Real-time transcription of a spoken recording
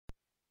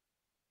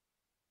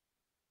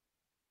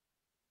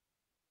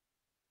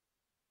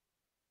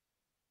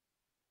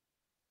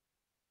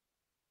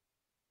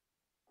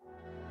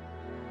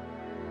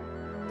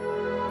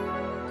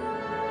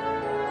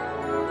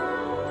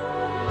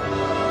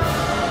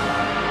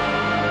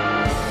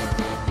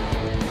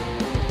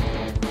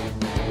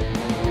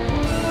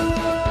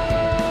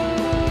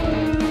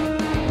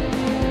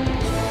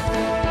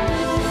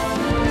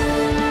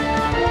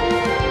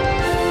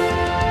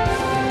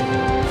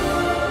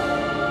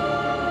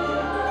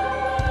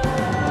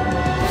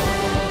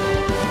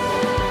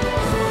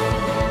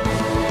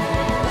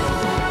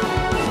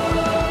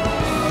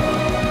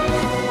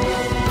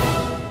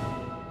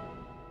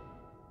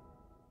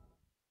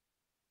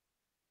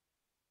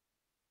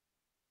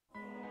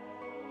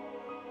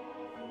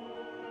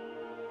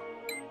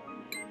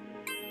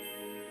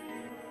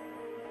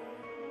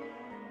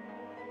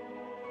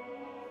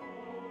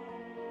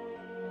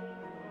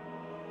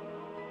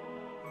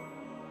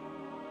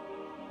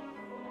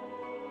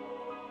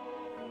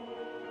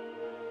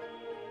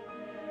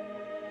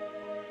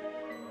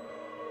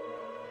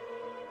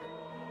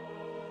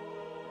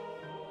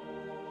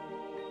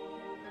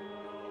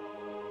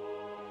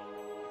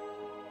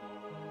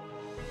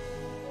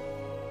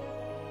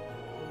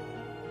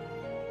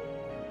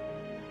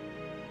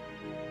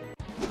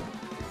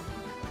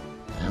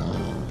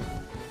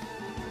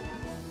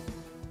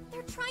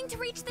trying to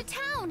reach the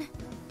town!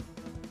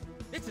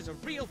 This is a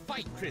real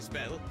fight,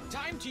 Crisbell.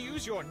 Time to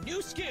use your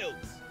new skills!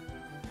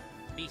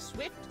 Be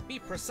swift, be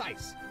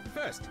precise.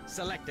 First,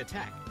 select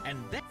attack, and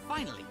then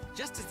finally,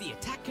 just as the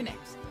attack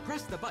connects,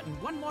 press the button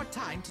one more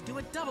time to do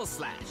a double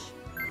slash.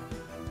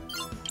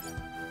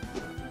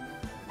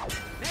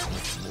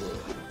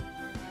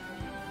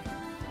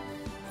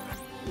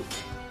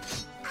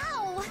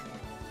 Ow!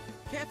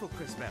 Careful,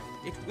 Crisbell.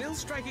 It will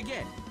strike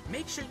again.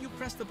 Make sure you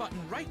press the button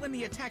right when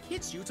the attack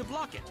hits you to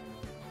block it.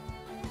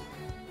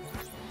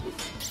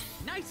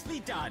 Nicely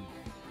done!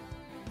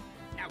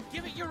 Now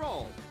give it your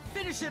all.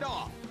 Finish it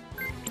off!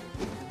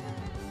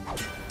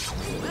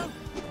 Well...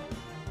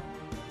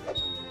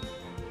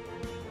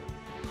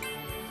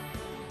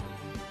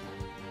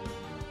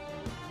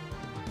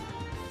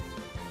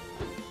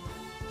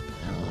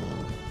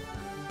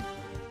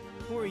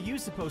 Who are you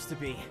supposed to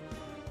be?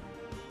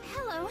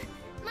 Hello,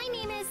 my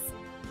name is...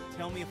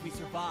 Tell me if we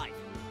survive.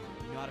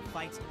 You know how to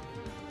fight?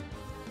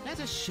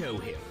 Let us show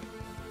him.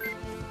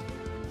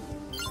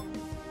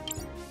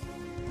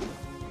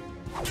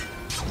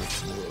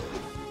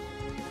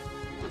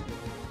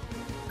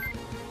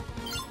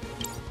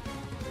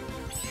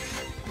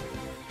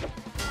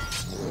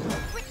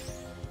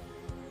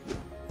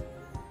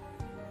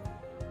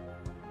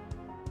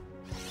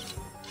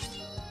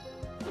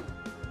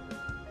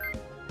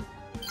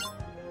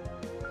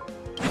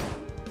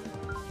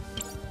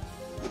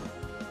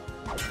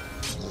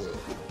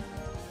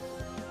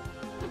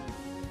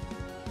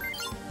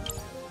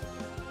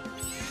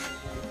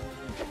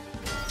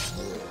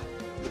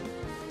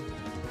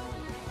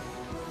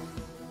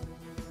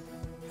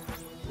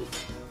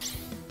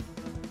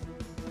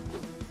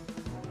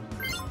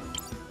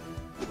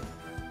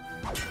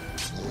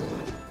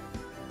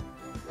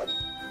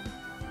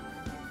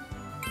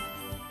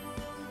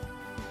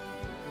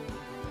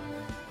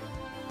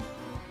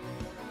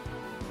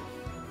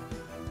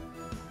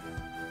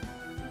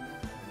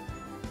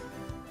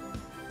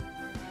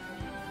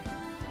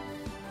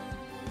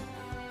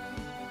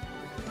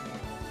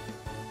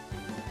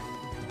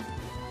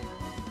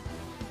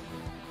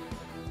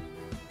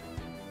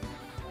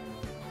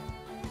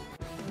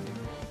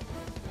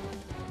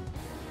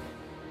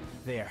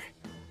 There.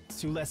 It's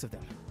two less of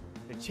them.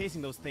 They're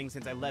chasing those things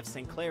since I left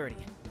St. Clarity.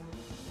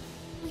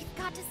 We've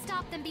got to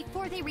stop them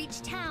before they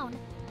reach town.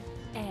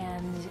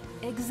 And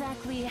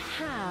exactly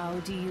how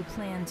do you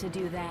plan to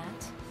do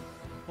that?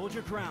 Hold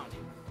your ground.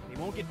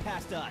 They won't get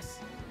past us.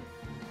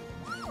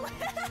 Look,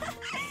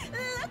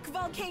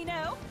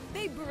 Volcano!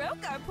 They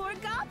broke our poor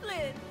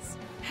goblins!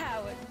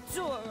 How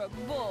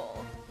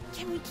adorable!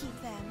 Can we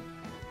keep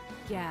them?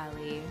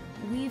 Gally,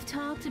 we've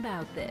talked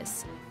about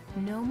this.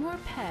 No more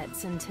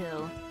pets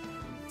until...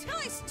 Till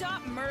I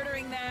stop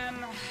murdering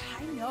them!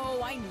 I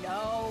know! I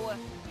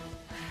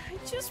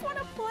just want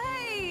to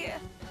play!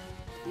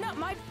 Not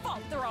my fault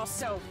they're all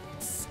so...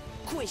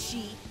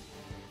 squishy.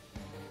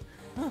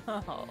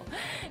 Oh,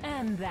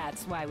 and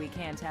that's why we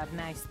can't have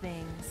nice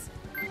things.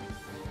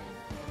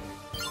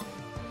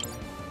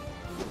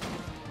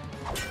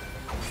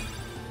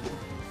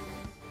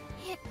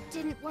 It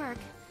didn't work.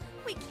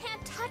 We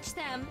can't touch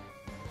them.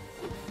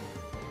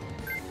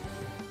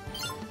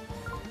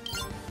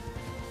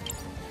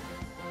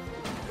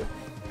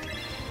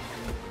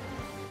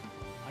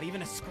 Not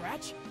even a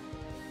scratch?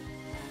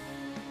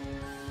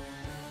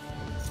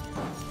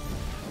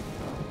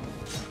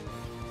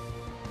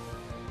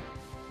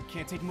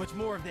 Can't take much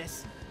more of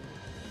this.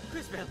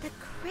 Crisbell! The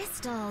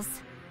crystals.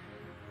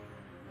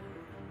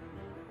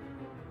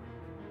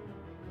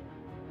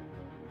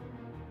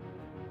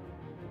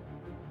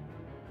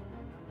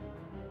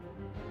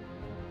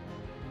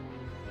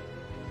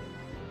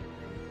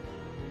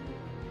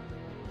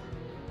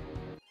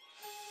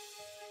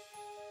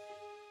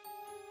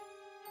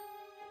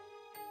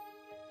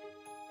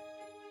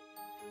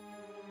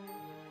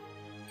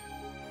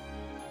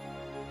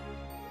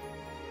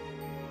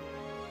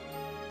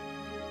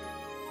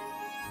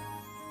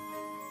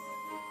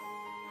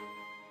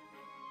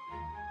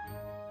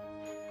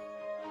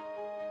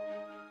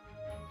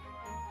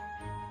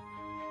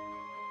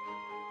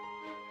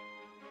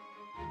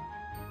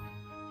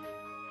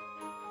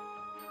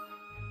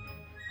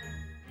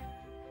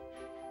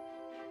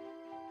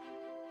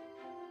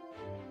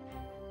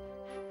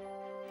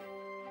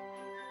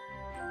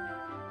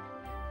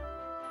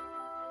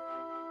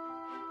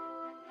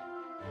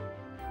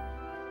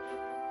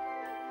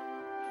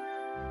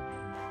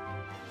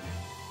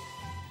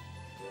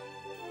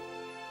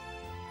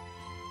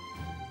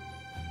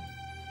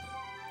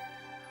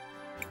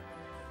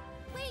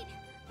 Wait,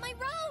 my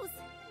rose!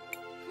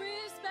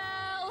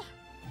 Crisbell!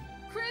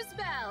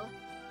 Crisbell!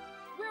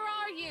 Where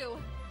are you?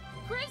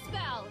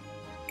 Crisbell!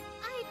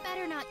 I'd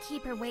better not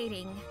keep her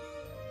waiting.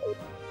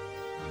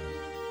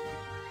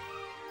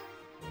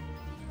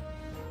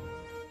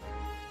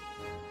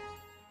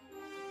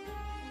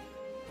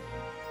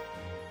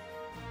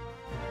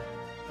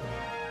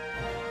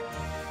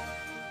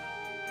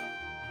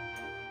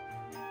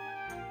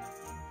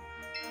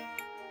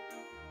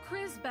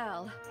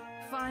 Crisbell!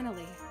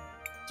 Finally.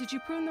 Did you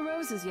prune the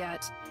roses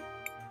yet?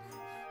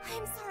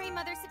 I'm sorry,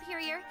 Mother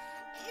Superior.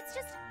 It's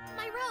just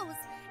my rose.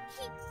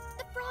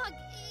 The frog,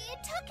 it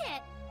took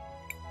it.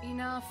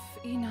 Enough,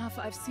 enough.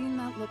 I've seen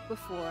that look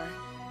before.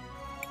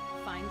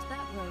 Find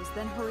that rose,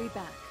 then hurry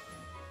back.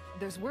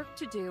 There's work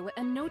to do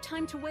and no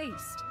time to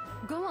waste.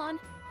 Go on.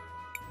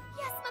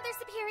 Yes, Mother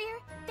Superior.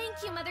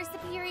 Thank you, Mother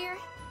Superior.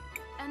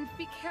 And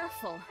be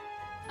careful.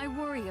 I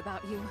worry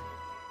about you.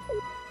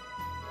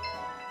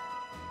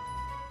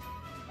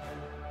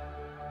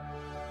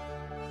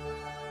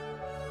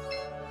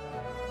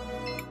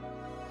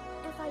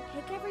 If I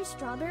pick every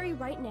strawberry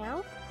right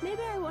now,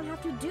 maybe I won't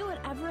have to do it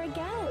ever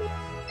again.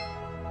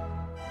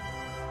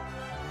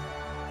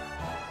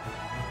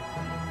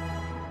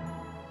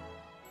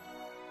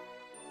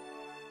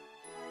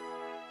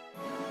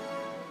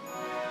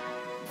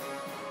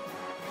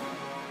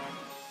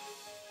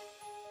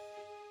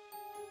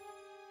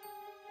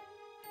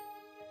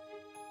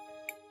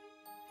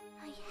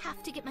 I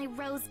have to get my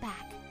rose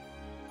back.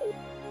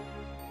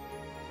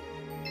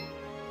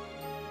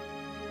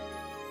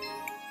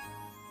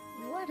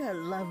 What a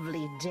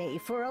lovely day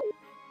for a...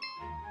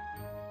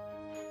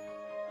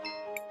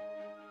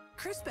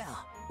 Crisbell,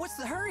 what's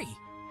the hurry?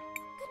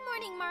 Good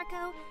morning,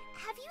 Marco.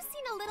 Have you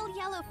seen a little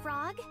yellow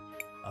frog?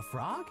 A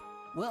frog?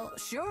 Well,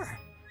 sure.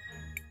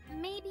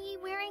 Maybe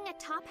wearing a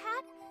top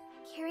hat?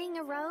 Carrying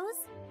a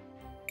rose?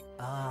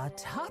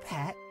 Top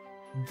hat?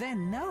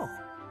 Then no.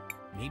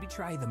 Maybe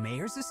try the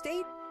mayor's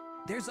estate?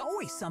 There's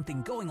always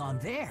something going on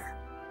there.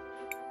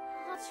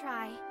 I'll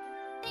try.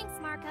 Thanks,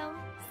 Marco.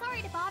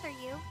 Sorry to bother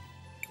you.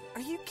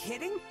 Are you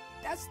kidding?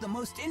 That's the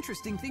most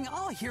interesting thing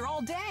I'll hear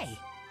all day.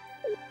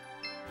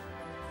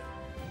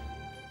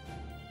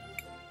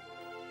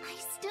 I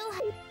still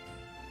have...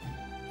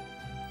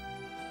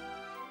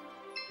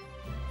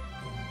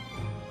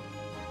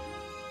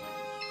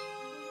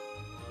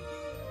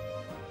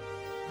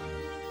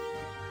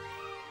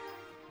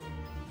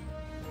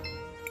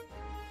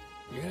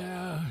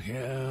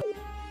 Yeah.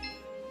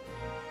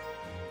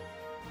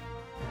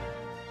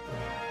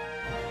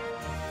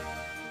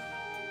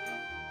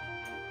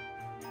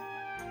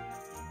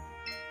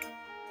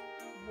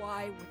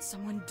 Why would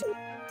someone do...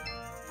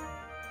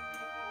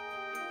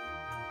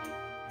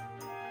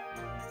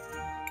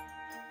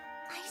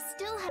 I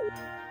still have...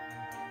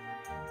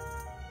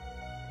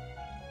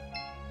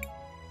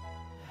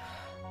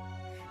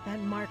 That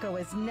Marco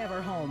is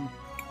never home.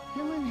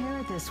 He'll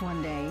inherit this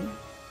one day.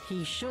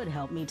 He should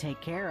help me take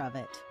care of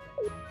it.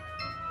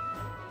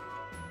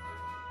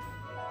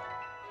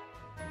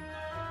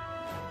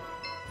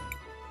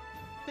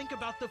 Think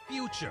about the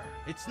future.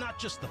 It's not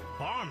just the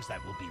farms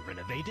that will be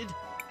renovated.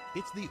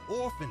 It's the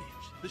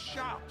orphanage, the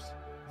shops,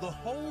 the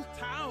whole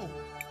town.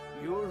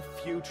 Your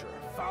future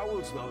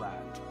fouls the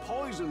land,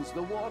 poisons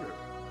the water.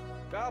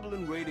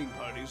 Goblin raiding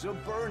parties are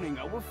burning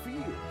our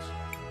fields.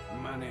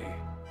 Money,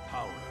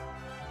 power,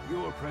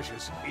 your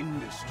precious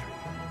industry.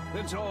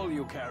 That's all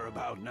you care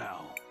about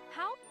now.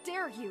 How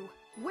dare you?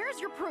 Where's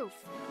your proof?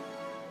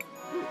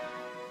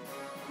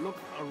 Look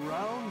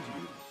around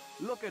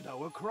you. Look at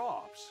our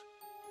crops.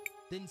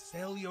 Then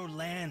sell your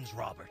lands,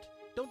 Robert.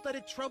 Don't let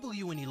it trouble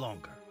you any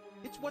longer.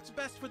 It's what's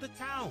best for the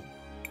town.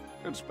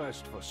 It's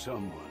best for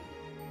someone,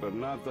 but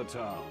not the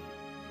town.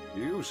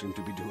 You seem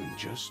to be doing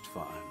just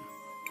fine.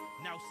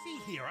 Now see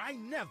here, I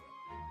never...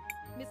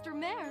 Mr.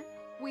 Mayor,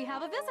 we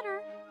have a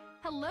visitor.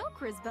 Hello,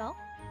 Crisbell.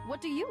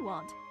 What do you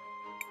want?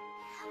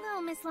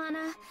 Hello, Miss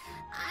Lana.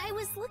 I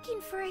was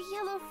looking for a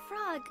yellow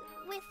frog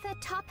with a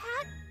top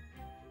hat.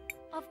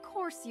 Of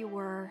course you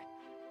were.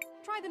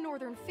 Try the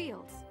northern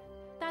fields.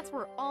 That's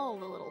where all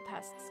the little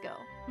pests go,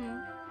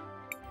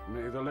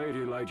 May the lady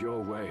light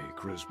your way,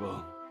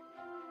 Crisbell.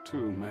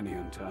 Too many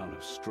in town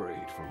have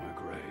strayed from her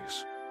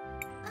grace.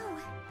 Oh,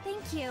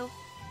 thank you.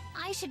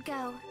 I should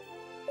go.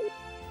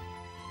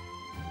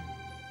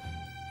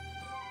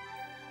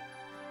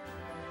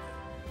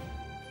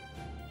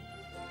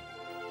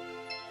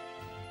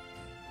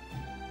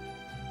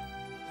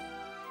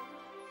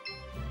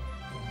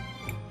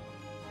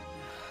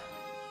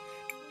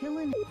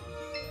 Helen...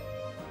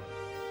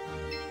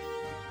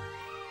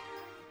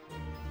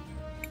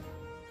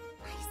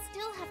 I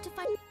still have to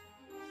find...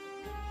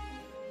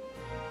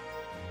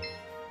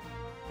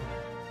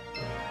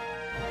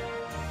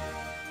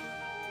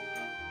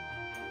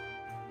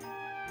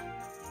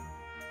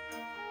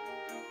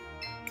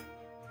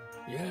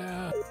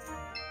 Yeah.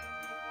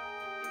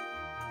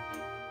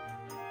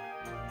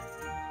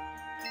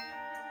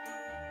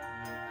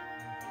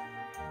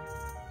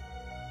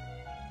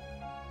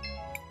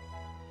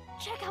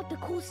 Check out the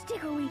cool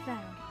sticker we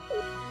found.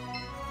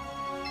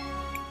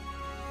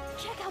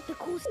 Check out the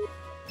cool...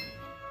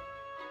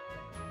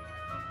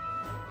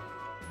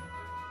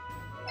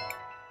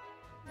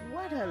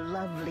 What a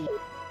lovely...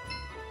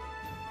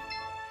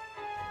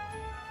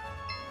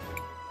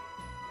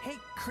 Hey,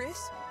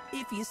 Chris,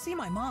 if you see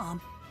my mom,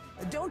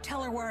 don't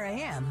tell her where I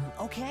am,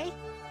 okay?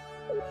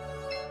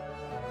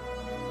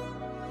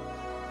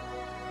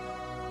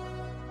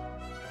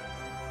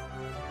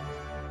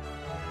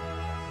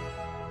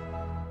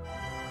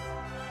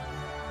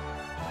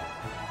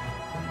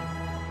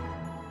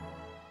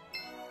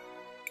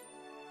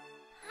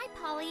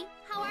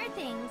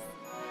 things.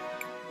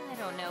 I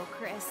don't know,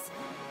 Cris.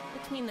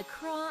 Between the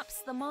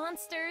crops, the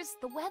monsters,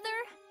 the weather,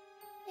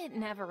 it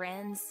never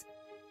ends.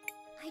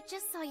 I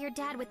just saw your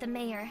dad with the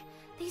mayor.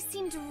 They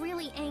seemed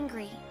really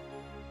angry.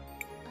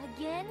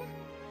 Again?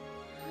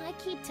 I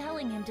keep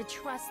telling him to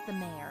trust the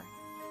mayor.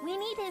 We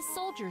need his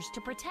soldiers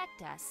to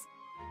protect us.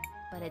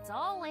 But it's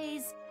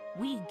always,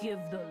 we give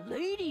the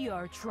lady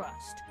our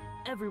trust.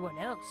 Everyone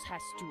else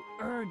has to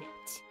earn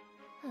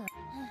it.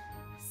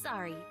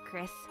 Sorry,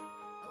 Cris.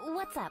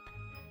 What's up?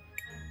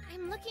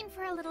 I'm looking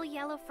for a little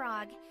yellow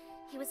frog.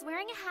 He was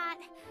wearing a hat,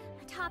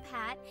 a top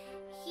hat.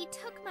 He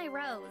took my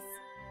rose.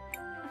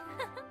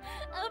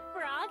 A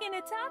frog in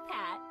a top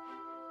hat?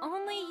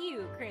 Only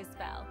you,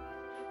 Crisbell.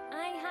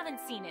 I haven't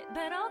seen it,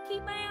 but I'll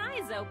keep my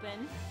eyes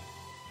open.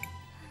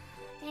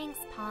 Thanks,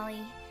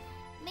 Polly.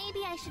 Maybe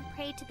I should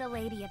pray to the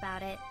lady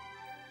about it.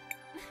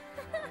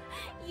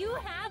 You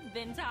have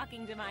been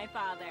talking to my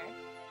father.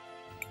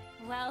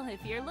 Well,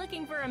 if you're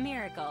looking for a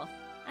miracle,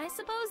 I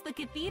suppose the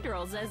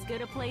cathedral's as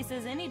good a place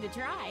as any to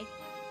try.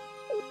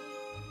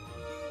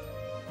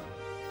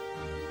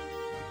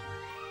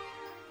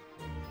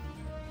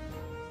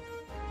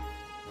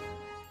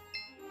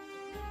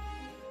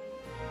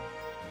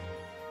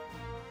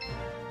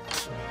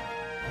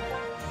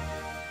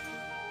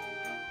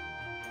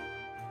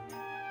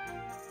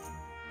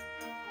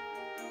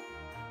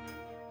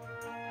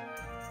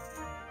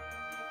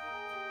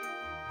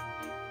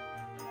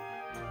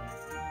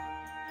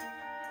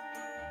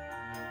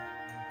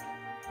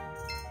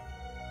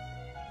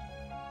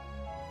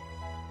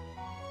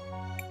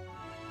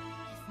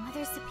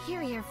 Mother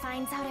Superior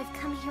finds out I've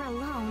come here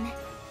alone.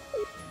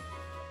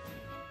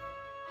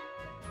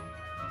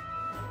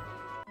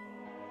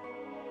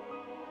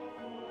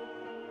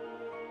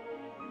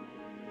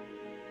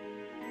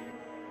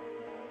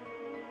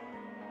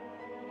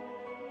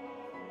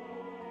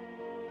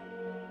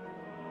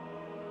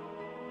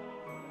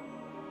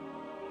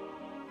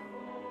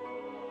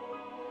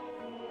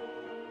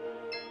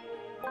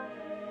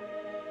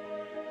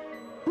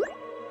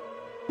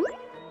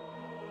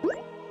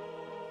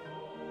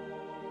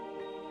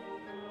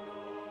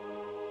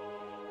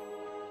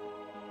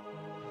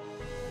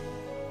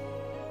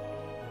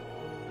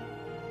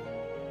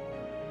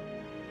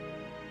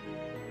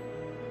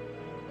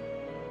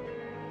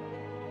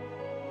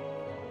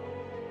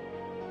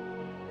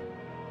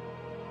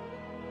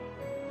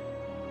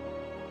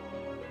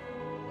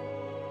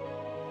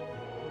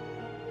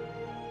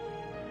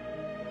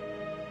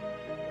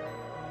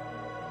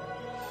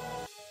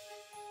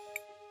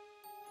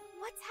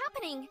 What's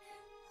happening?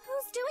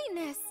 Who's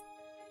doing this?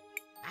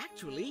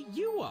 Actually,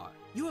 you are.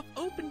 You have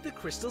opened the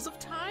crystals of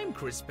time,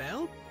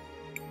 Crisbell.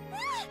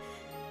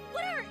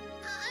 What are...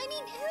 I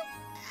mean,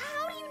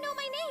 how do you know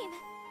my name?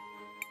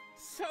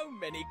 So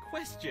many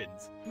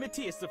questions.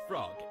 Matthias the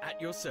Frog,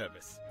 at your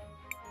service.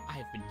 I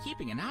have been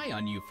keeping an eye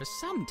on you for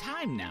some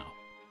time now.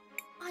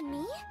 On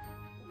me?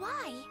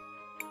 Why?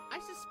 I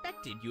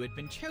suspected you had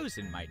been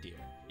chosen, my dear.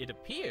 It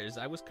appears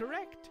I was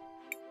correct.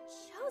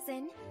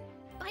 Chosen?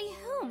 By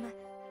whom?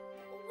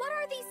 What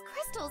are these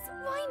crystals?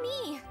 Why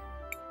me?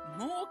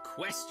 More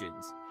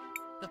questions.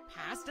 The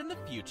past and the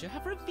future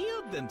have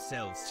revealed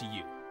themselves to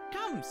you.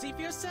 Come, see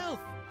for yourself.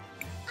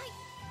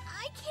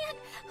 I can't.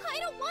 I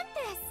don't want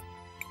this.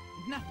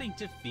 Nothing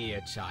to fear,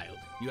 child.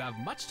 You have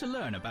much to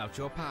learn about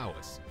your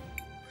powers.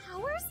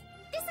 Powers?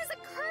 This is a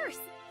curse.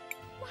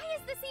 Why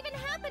is this even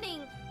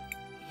happening?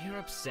 You're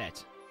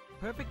upset.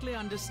 Perfectly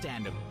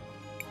understandable.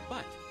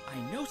 But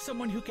I know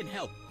someone who can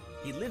help.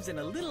 He lives in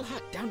a little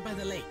hut down by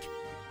the lake.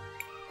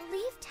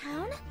 Leave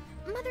town?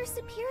 Mother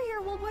Superior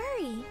will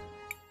worry.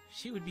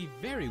 She would be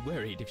very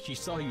worried if she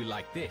saw you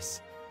like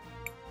this.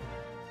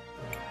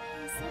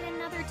 Is it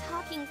another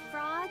talking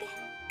frog?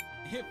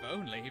 If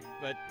only,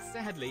 but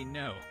sadly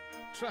no.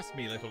 Trust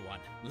me, little one.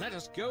 Let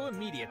us go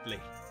immediately.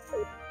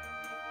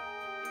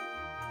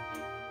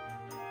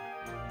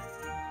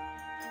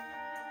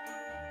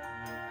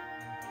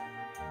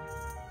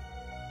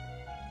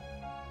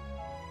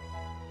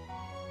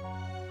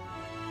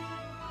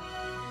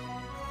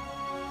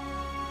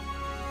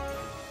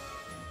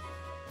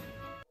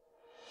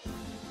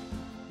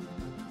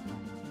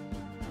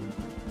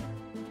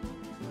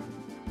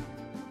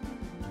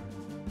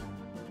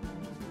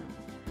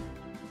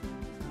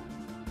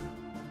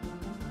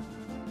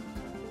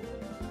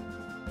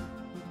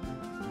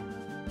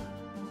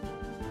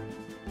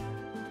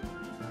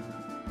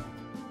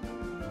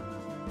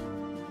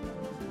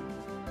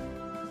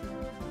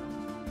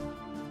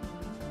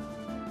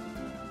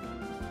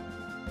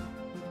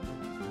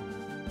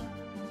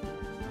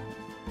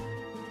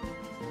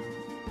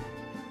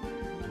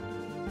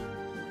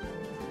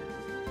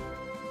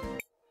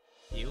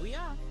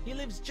 He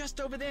lives just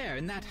over there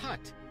in that hut.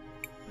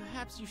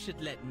 Perhaps you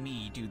should let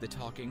me do the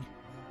talking.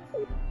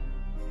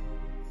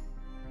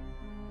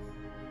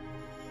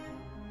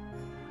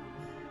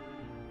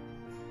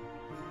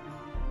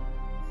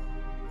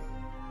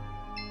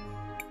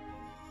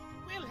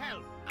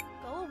 Wilhelm!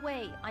 Go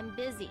away, I'm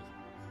busy.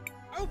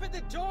 Open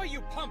the door,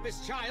 you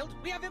pompous child!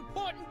 We have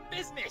important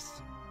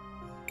business!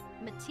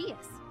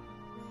 Matthias,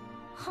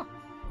 Huh.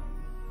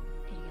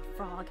 Idiot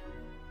frog.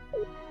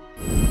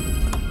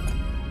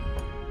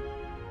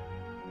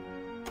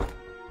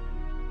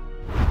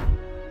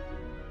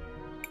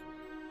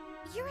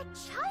 You're a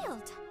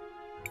child!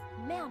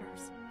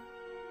 Manners.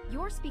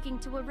 You're speaking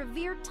to a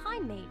revered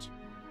time mage.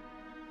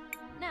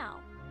 Now,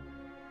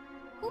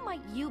 who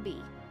might you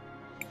be?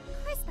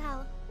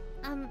 Crisbell.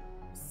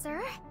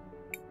 Sir?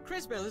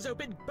 Crisbell has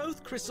opened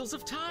both crystals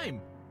of time!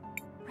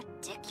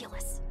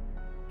 Ridiculous.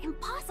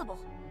 Impossible.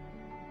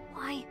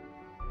 Why,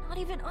 not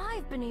even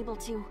I've been able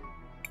to.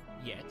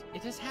 Yet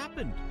it has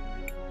happened.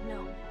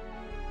 No.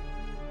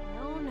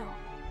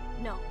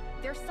 No.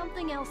 There's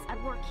something else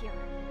at work here.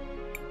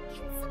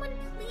 Can someone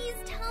please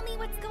tell me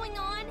what's going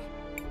on?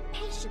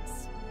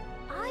 Patience.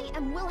 I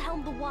am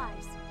Wilhelm the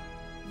Wise.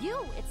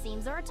 You, it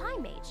seems, are a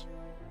time mage.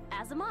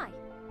 As am I.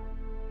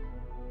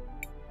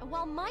 And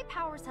while my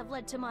powers have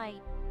led to my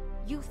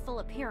youthful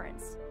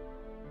appearance,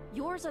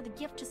 yours are the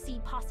gift to see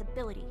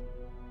possibility.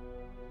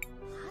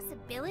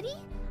 Possibility?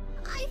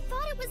 I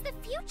thought it was the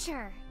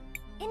future.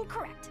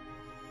 Incorrect.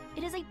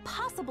 It is a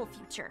possible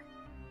future.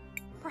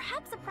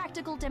 Perhaps a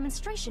practical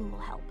demonstration will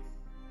help.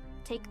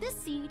 Take this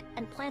seed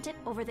and plant it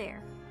over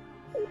there.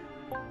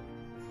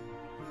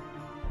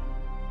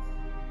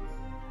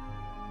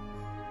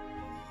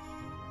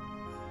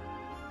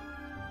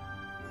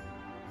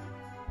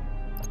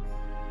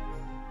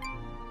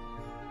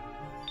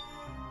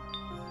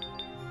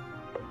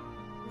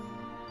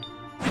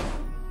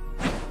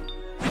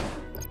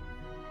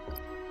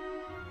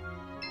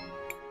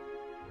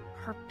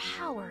 Her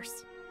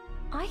powers.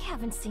 I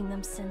haven't seen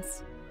them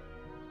since...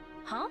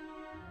 Huh?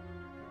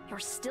 You're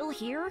still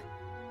here?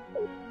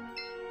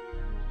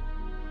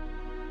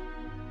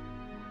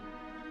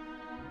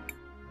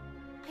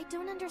 I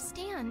don't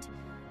understand.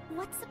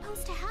 What's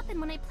supposed to happen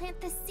when I plant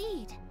this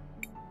seed?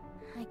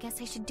 I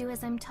guess I should do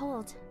as I'm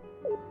told.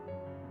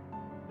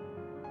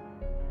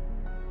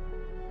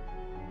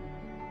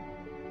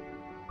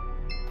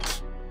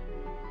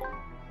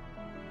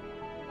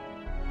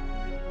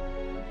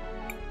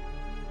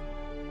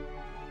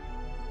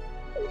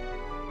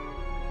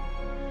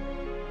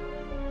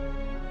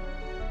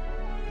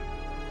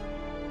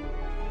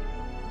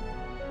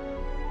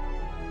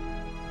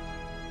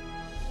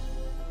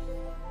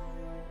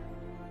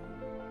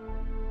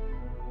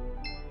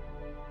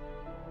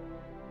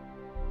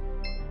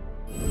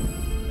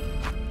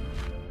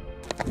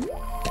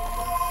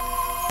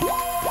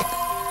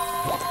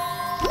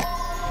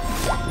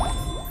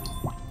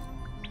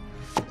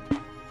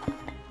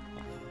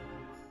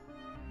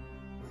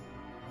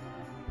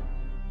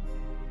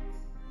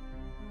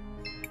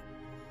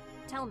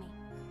 Tell me,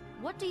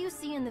 what do you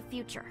see in the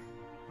future?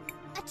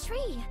 A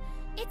tree!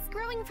 It's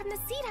growing from the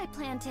seed I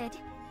planted.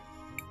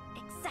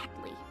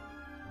 Exactly.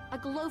 A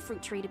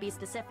glowfruit tree to be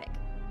specific.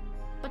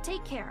 But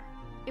take care.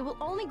 It will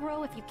only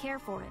grow if you care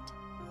for it.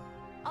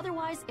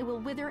 Otherwise, it will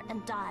wither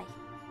and die.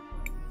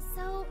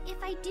 So, if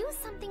I do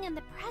something in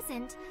the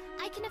present,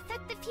 I can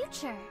affect the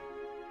future.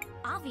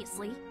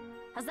 Obviously.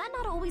 Has that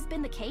not always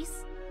been the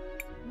case?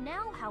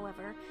 Now,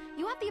 however,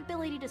 you have the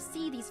ability to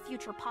see these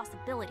future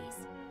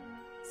possibilities.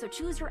 So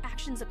choose your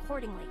actions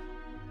accordingly.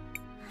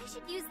 I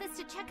should use this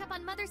to check up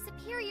on Mother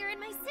Superior and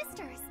my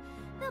sisters.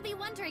 They'll be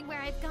wondering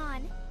where I've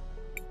gone.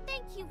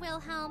 Thank you,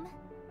 Wilhelm.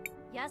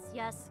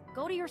 Yes.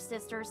 Go to your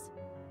sisters.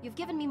 You've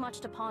given me much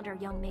to ponder,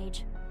 young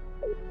mage.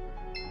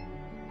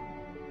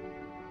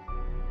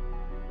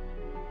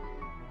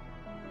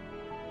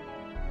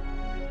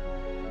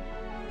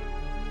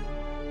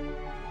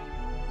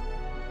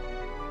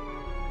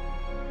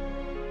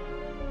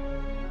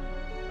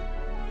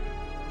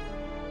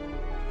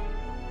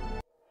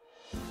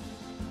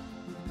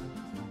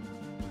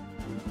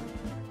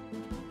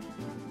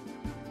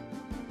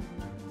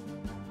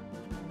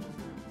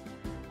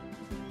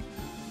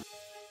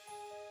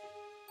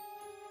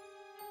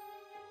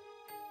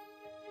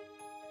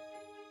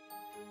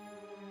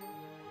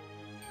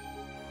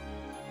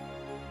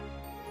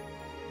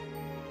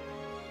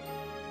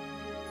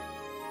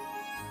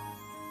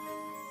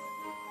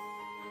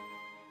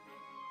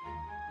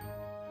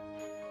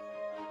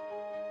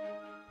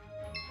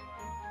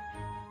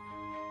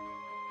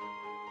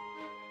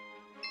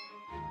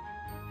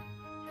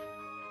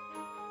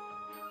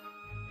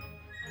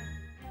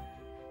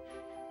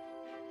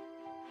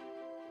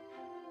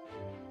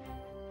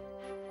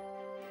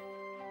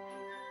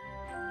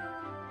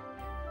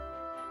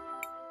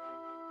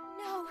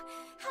 No!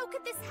 How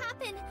could this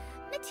happen?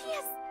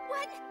 Matthias,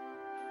 what?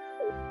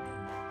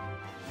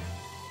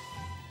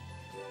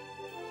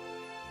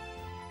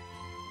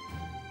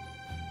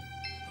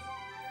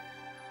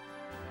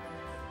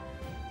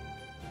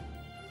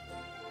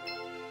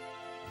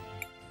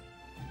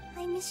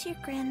 I miss your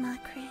grandma,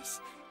 Cris.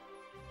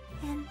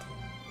 And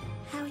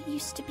how it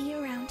used to be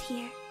around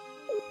here.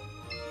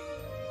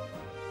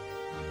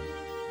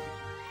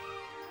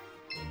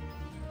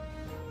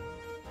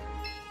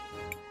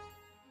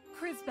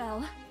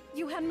 Crisbell,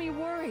 you had me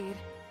worried.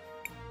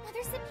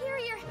 Mother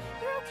Superior,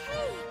 you're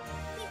okay!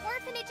 The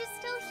orphanage is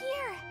still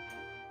here!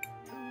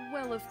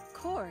 Well, of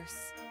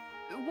course.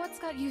 What's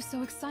got you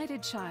so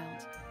excited,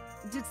 child?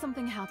 Did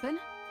something happen?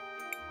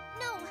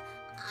 No,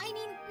 I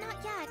mean, not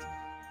yet.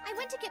 I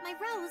went to get my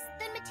rose,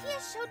 then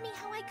Matthias showed me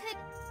how I could...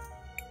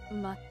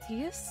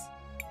 Matthias?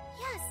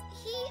 Yes,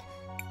 he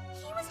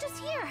was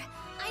just here.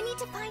 I need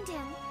to find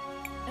him.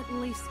 At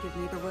least give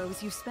me the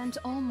rose you spent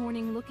all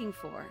morning looking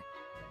for.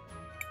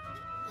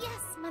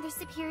 Yes, Mother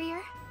Superior.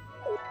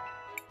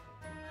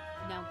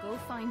 Now go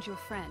find your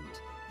friend.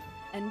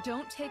 And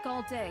don't take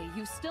all day.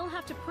 You still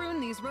have to prune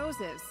these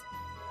roses.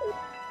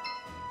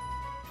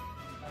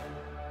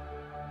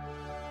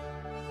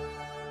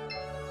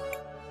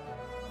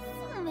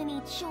 So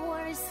many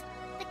chores.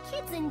 The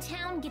kids in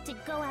town get to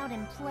go out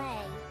and play.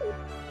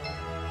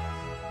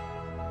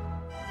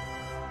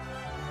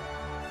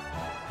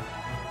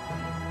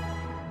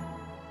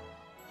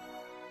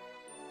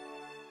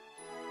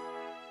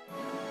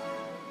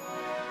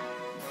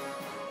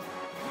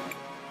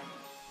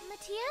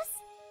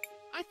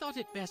 I thought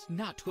it best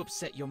not to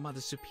upset your Mother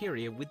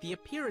Superior with the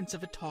appearance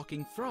of a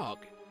talking frog.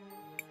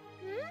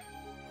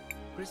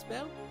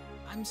 Crisbel,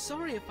 I'm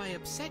sorry if I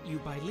upset you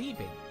by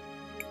leaving.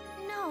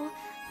 No,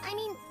 I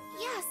mean,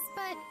 yes,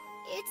 but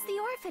it's the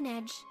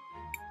orphanage.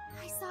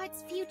 I saw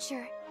its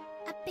future.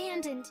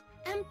 Abandoned,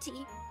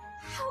 empty.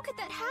 How could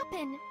that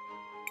happen?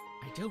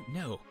 I don't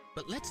know,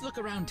 but let's look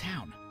around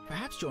town.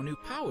 Perhaps your new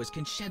powers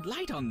can shed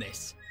light on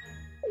this.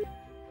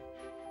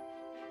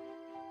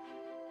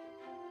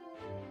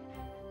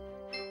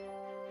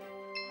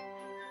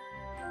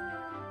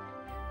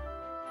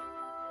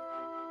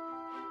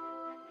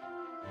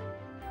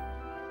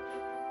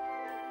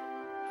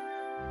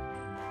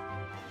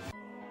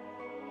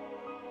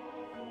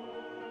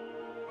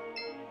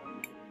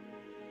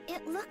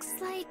 It looks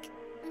like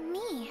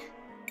me.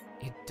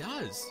 It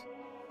does.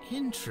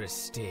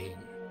 Interesting.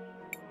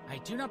 I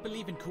do not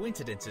believe in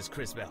coincidences,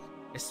 Crisbel,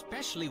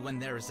 especially when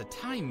there is a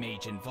time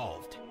mage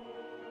involved.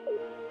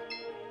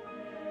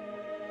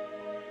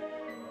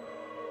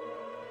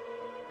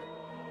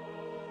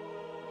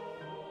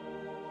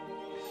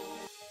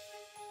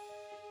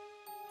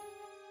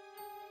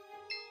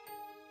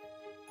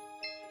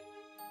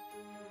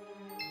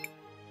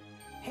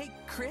 Hey,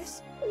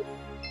 Cris?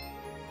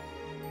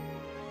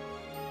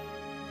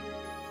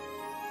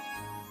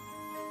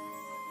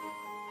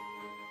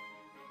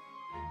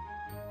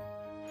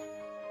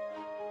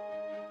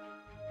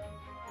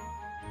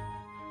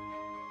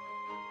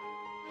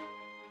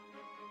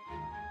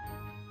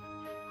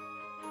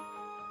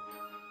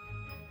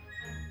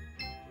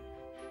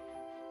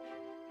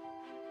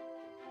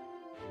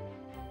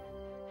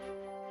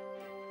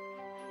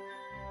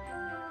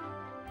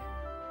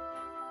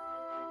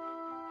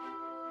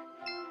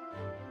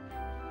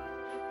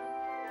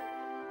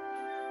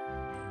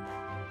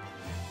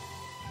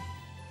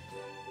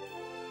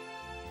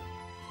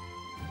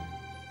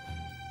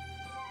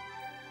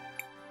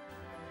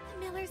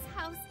 Miller's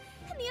house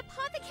and the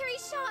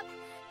apothecary's shop.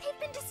 They've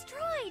been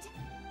destroyed.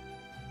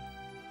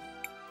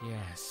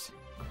 Yes,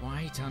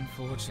 quite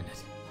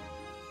unfortunate.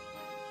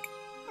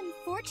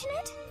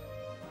 Unfortunate?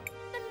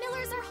 The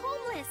Millers are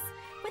homeless.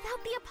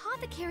 Without the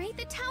apothecary,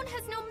 the town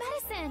has no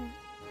medicine.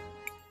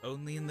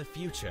 Only in the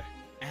future,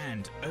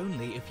 and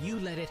only if you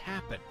let it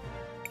happen.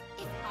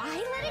 If I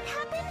let it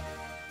happen?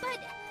 But...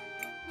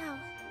 no,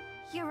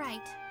 you're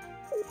right.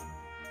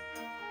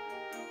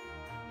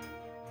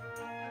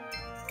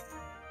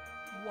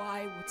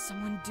 Why would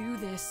someone do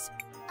this?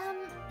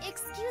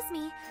 Excuse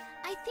me.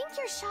 I think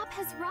your shop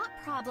has rot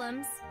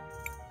problems.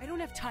 I don't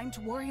have time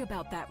to worry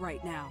about that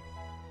right now.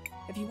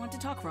 If you want to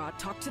talk rot,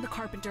 talk to the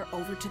carpenter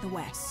over to the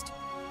west.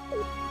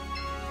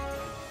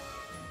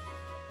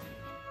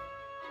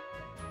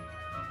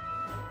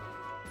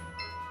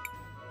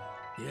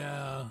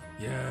 Yeah.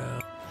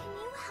 Can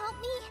you help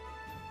me?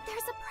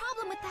 There's a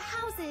problem with the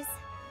houses.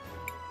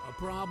 A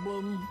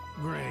problem?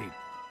 Great.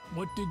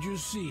 What did you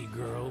see,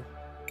 girl?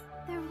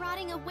 They're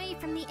rotting away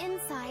from the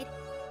inside.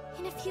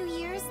 In a few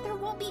years, there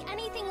won't be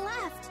anything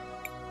left.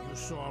 You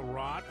saw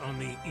rot on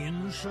the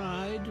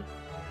inside?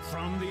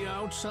 From the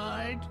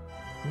outside?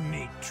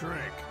 Neat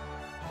trick.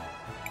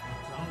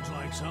 Sounds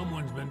like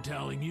someone's been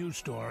telling you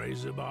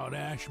stories about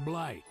ash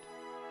blight.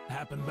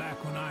 Happened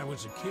back when I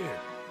was a kid.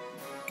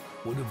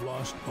 Would have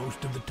lost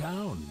most of the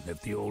town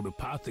if the old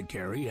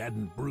apothecary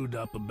hadn't brewed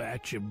up a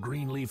batch of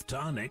green leaf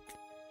tonic.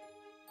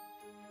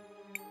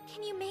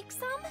 Can you make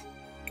some?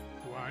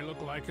 Do I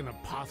look like an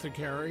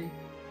apothecary?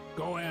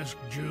 Go ask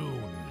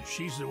June.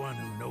 She's the one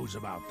who knows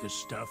about this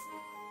stuff.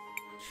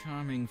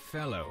 Charming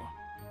fellow.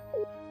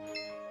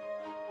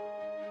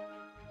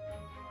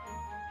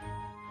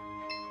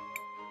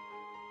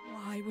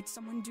 Why would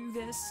someone do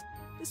this?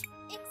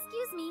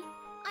 Excuse me.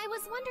 I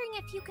was wondering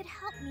if you could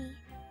help me.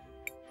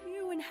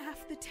 You and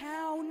half the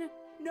town?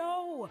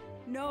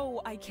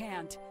 No, I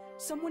can't.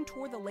 Someone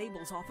tore the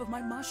labels off of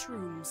my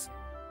mushrooms.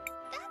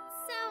 That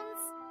sounds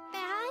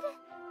bad.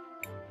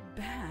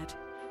 Bad?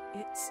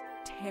 It's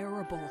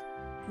terrible.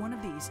 One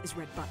of these is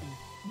red button.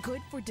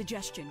 Good for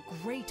digestion,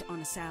 great on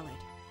a salad.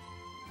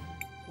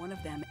 One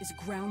of them is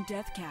ground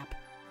death cap.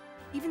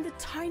 Even the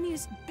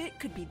tiniest bit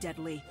could be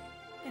deadly.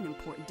 An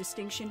important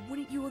distinction,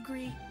 wouldn't you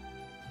agree?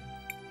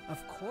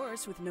 Of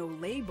course, with no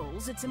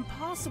labels, it's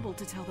impossible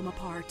to tell them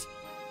apart.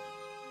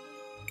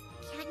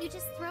 Can't you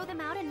just throw them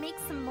out and make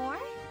some more?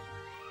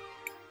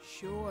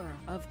 Sure,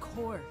 of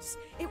course.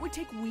 It would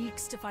take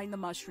weeks to find the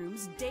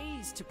mushrooms,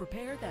 days to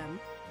prepare them.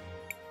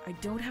 I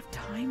don't have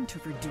time to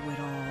redo it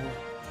all.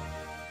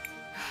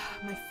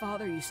 My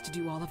father used to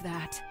do all of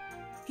that.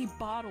 He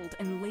bottled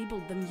and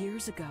labeled them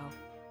years ago.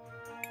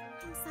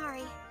 I'm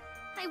sorry.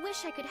 I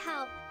wish I could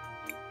help.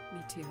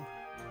 Me too.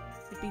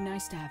 It'd be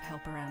nice to have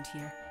help around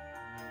here.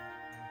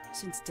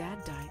 Since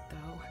Dad died,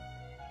 though,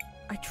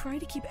 I try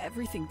to keep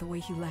everything the way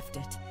he left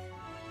it.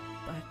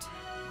 But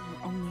there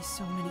are only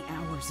so many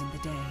hours in the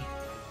day.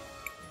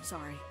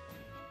 Sorry.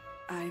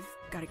 I've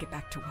got to get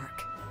back to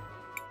work.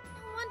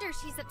 No wonder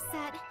she's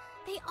upset.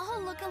 They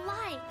all look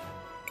alike.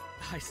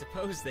 I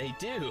suppose they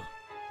do.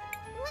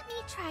 Let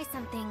me try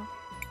something.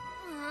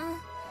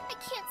 I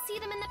can't see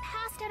them in the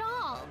past at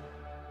all.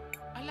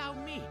 Allow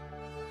me.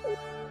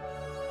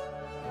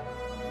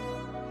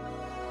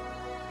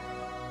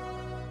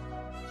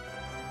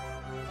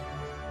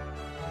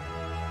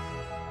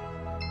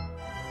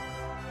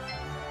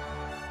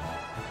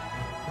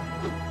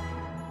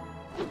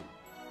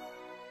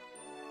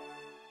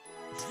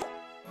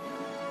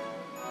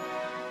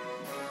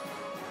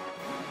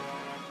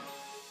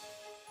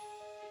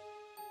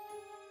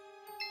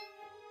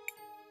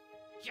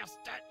 Just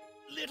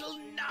a little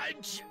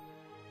nudge.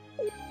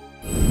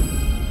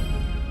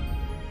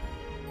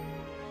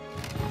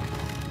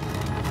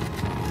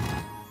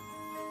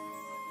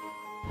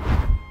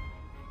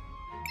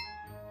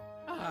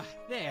 Ah,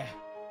 there.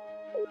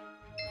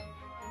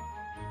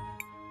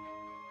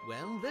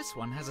 Well, this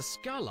one has a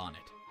skull on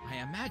it. I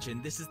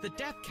imagine this is the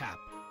death cap.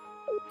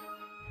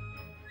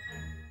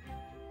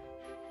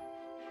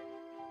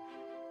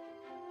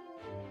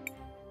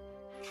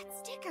 That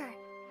sticker!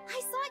 I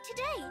saw it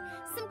today!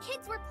 Some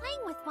kids were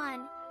playing with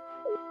one.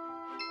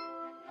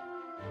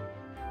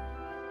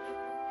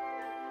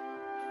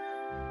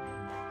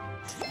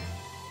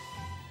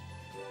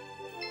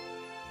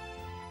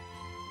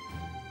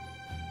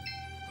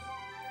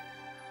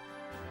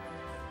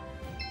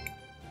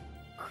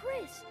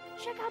 Cris,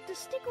 check out the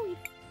sticker we...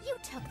 You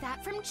took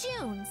that from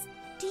June's.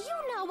 Do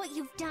you know what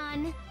you've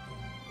done?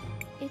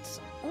 It's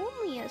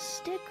only a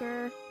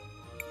sticker.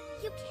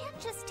 You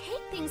can't just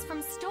take things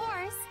from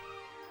stores.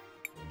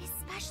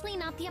 Especially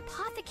not the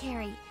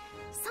apothecary.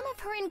 Some of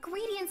her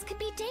ingredients could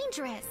be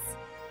dangerous.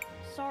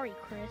 Sorry,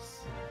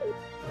 Cris.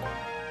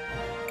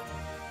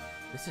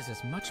 This is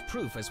as much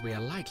proof as we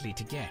are likely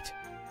to get.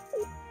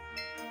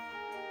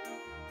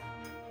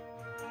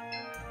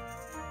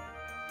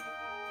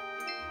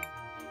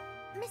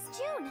 Miss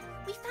June,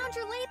 we found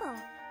your label.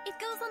 It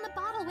goes on the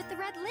bottle with the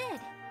red lid.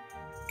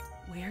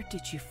 Where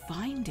did you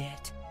find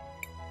it?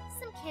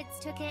 Some kids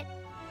took it.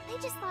 They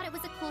just thought it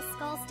was a cool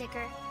skull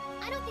sticker.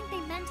 I don't think they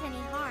meant any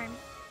harm.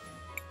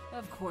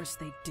 Of course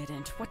they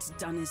didn't. What's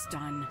done is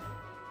done.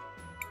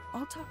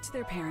 I'll talk to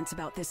their parents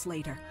about this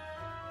later.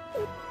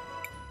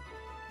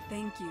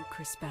 Thank you,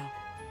 Cris Bell.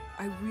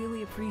 I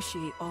really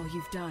appreciate all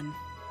you've done.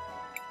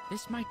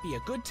 This might be a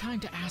good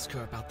time to ask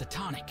her about the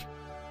tonic.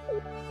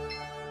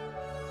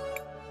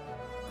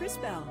 Cris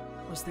Bell,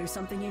 was there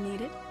something you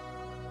needed?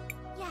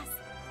 Yes.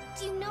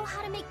 Do you know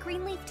how to make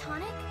green leaf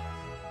tonic?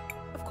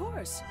 Of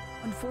course.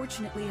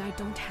 Unfortunately, I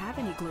don't have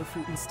any glow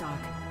fruit in stock.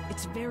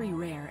 It's very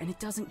rare and it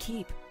doesn't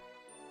keep.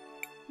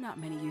 Not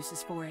many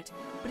uses for it,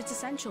 but it's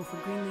essential for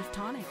green leaf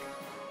tonic.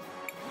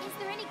 Is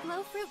there any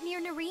glow fruit near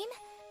Nareem?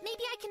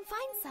 Maybe I can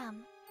find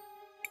some.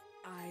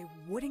 I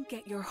wouldn't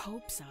get your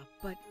hopes up,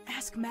 but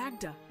ask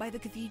Magda by the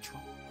cathedral.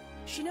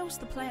 She knows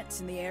the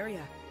plants in the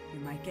area. You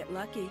might get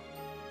lucky.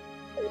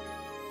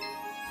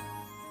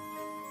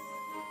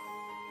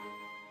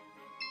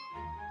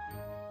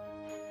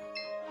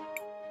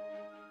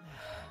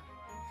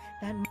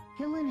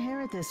 He'll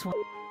inherit this one.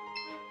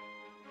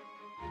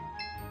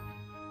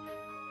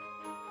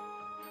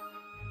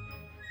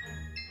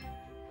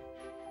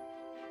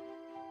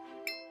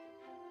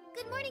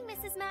 Good morning,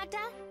 Mrs. Magda.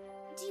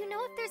 Do you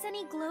know if there's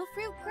any glow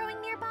fruit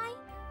growing nearby?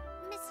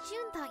 Miss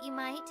June thought you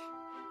might.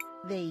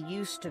 They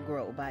used to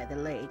grow by the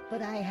lake,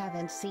 but I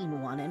haven't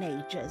seen one in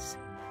ages.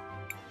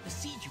 The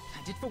seed you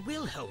planted for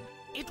Wilhelm.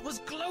 It was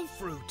glow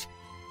fruit.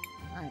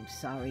 I'm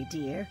sorry,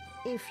 dear.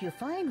 If you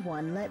find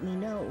one, let me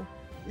know.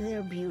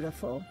 They're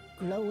beautiful,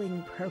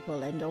 glowing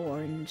purple and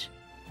orange.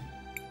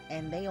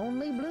 And they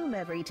only bloom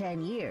every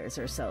 10 years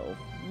or so.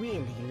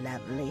 Really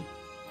lovely.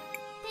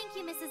 Thank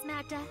you, Mrs.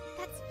 Magda.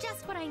 That's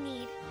just what I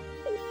need.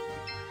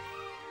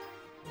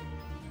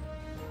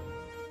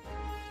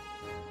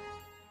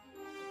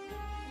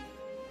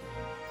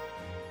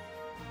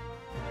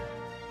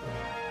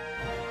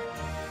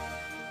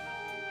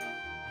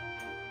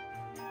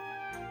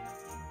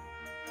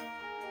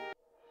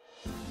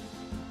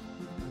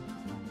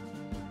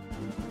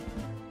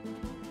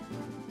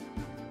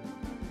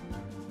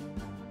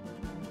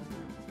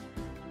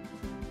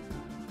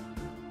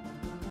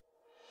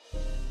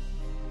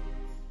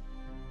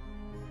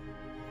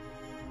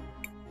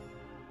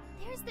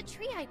 is the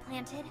tree I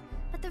planted,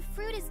 but the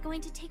fruit is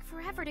going to take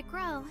forever to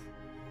grow.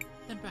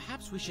 Then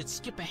perhaps we should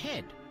skip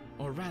ahead.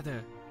 Or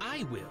rather,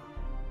 I will.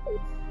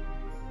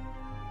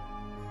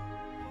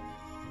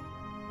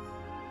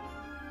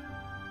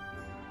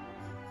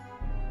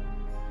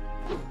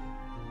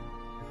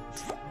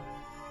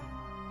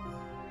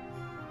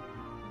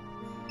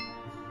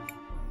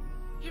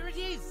 Here it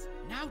is!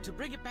 Now to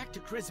bring it back to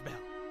Crisbell.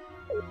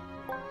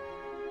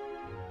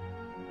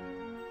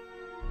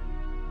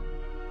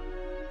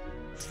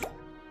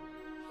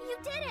 You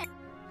did it!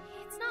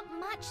 It's not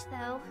much,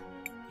 though.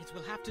 It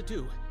will have to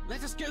do.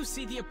 Let us go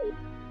see the...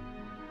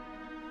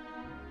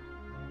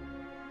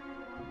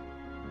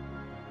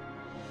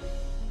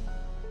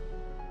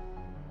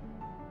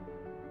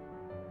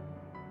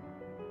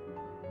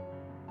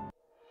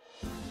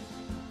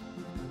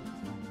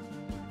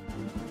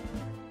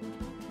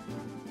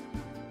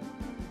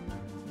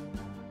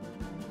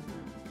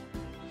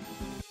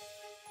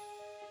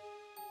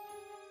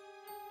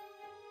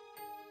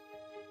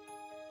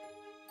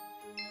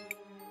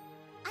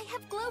 I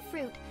have glow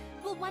fruit.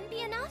 Will one be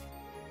enough?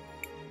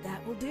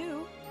 That will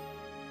do.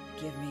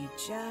 Give me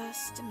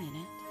just a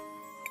minute.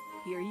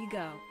 Here you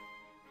go.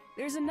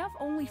 There's enough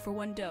only for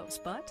one dose,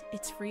 but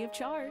it's free of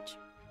charge.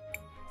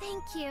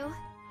 Thank you.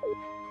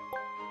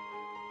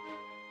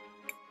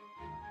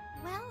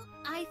 Well,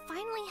 I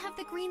finally have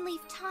the green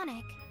leaf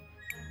tonic.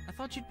 I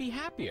thought you'd be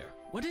happier.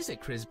 What is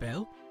it,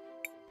 Crisbell?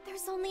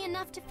 There's only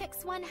enough to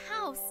fix one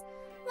house.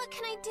 What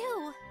can I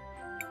do?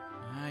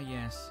 Ah,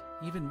 yes.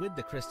 Even with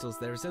the crystals,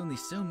 there is only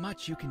so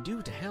much you can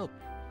do to help.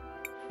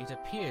 It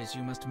appears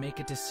you must make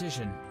a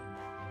decision.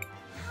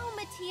 How,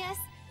 Matthias?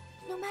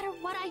 No matter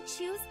what I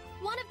choose,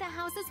 one of the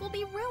houses will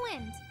be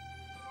ruined.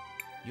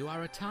 You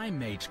are a time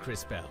mage,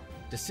 Crisbell.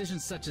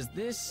 Decisions such as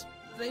this,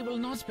 they will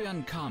not be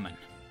uncommon.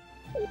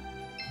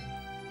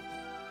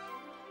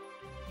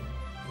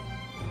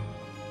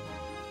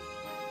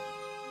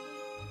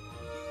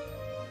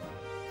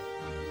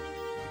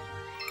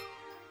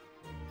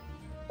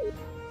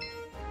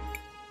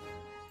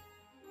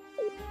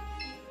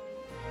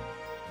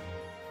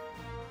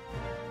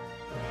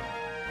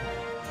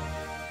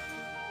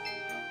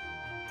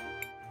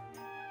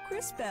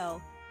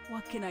 Crisbell,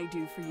 what can I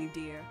do for you,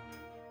 dear?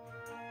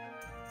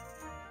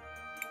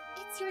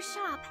 It's your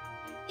shop.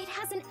 It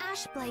has an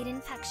ash blight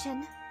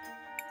infection.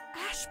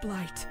 Ash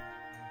blight?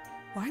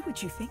 Why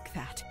would you think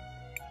that?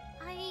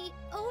 I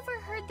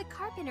overheard the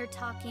carpenter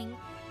talking.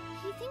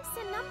 He thinks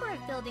a number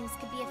of buildings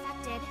could be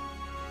affected.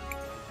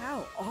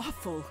 How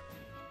awful.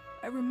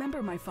 I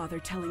remember my father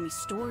telling me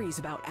stories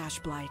about ash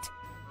blight.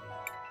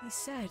 He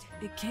said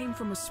it came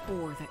from a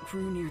spore that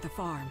grew near the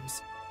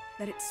farms,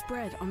 that it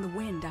spread on the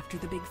wind after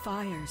the big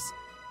fires.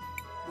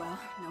 Well,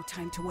 no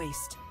time to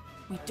waste.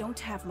 We don't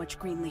have much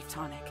green leaf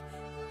tonic,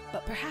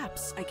 but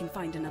perhaps I can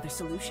find another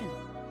solution.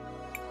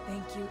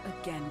 Thank you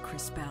again,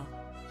 Crisbell.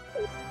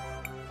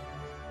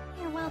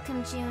 You're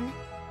welcome, June.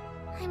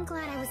 I'm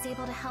glad I was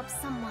able to help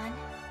someone.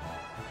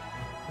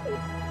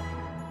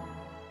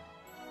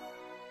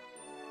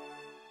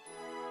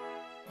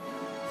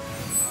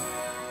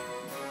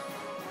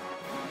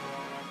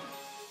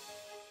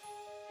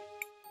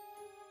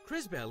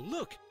 Crisbell,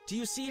 look! Do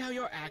you see how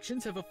your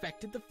actions have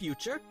affected the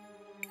future?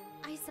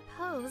 I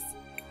suppose.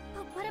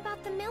 But what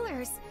about the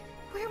Millers?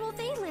 Where will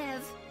they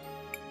live?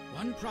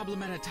 One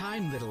problem at a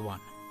time, little one.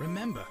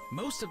 Remember,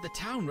 most of the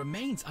town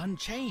remains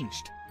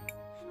unchanged.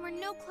 And we're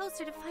no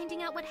closer to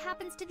finding out what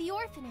happens to the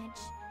orphanage.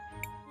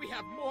 We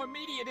have more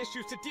immediate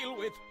issues to deal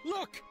with.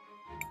 Look!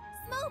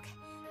 Smoke!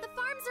 The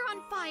farms are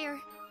on fire!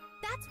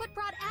 That's what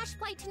brought ash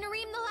blight to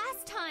Nareem the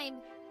last time!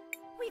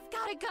 We've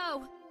gotta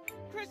go!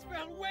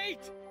 Crisbell,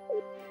 wait!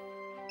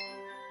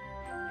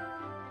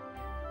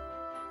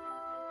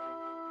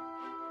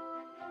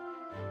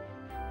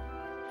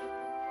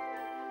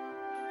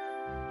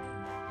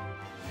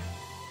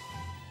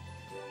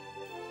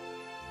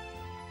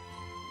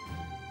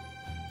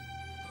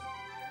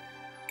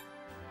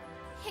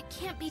 It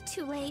can't be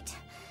too late.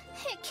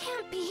 It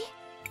can't be.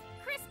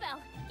 Crisbell,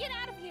 get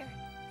out of here!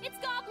 It's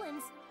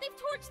goblins! They've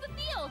torched the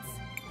fields!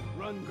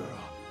 Run, girl.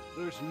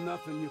 There's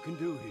nothing you can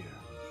do here.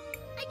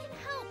 I can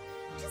help.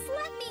 Just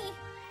let me.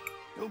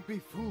 Don't be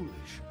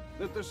foolish.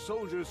 Let the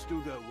soldiers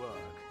do their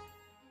work.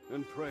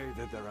 And pray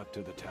that they're up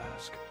to the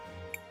task.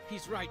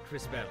 He's right,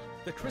 Crisbell.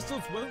 The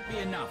crystals won't be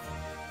enough.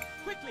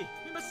 Quickly,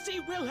 we must see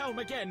Wilhelm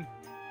again!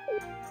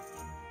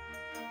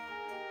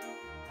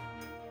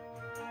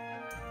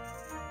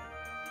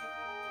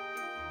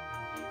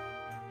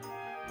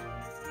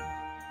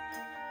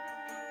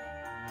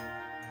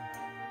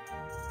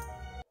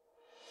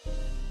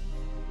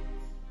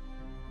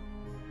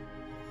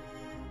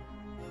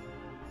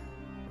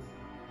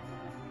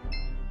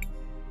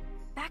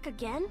 Back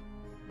again?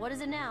 What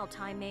is it now,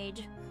 Time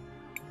Mage?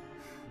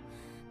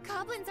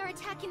 Goblins are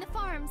attacking the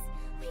farms.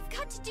 We've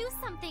got to do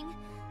something.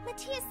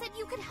 Matthias said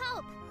you could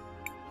help.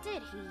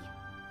 Did he?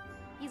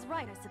 He's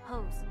right, I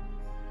suppose.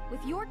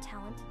 With your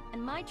talent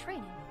and my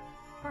training,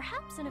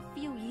 perhaps in a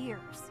few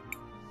years.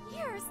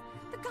 Years?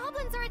 The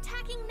goblins are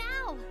attacking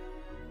now!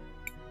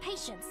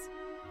 Patience.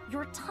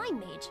 You're a time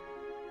mage.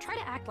 Try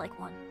to act like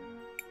one.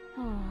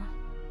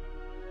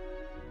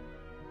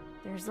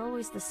 There's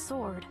always the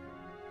sword.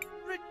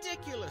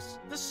 Ridiculous!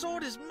 The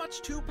sword is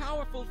much too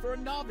powerful for a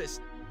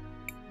novice.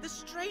 The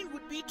strain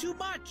would be too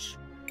much.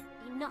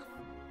 Enough.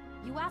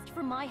 You asked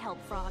for my help,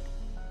 Frog.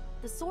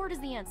 The sword is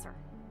the answer.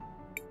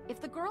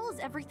 If the girl is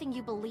everything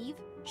you believe,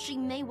 she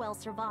may well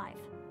survive.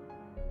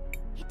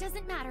 It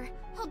doesn't matter.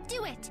 I'll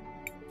do it!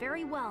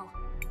 Very well.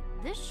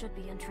 This should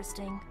be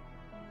interesting.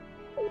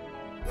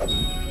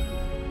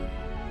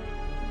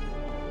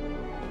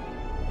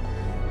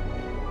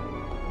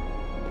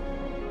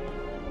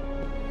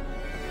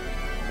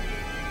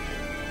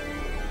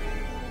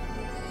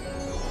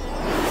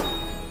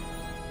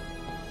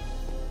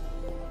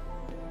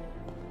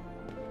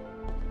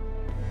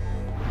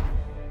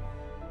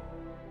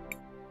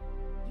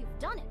 You've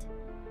done it.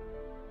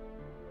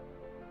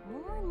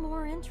 More and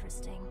more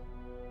interesting.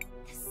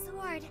 The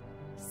sword.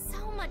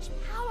 So much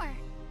power.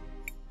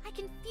 I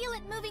can feel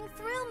it moving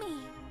through me.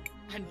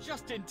 And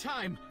just in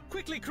time!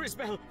 Quickly,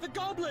 Crisbell! The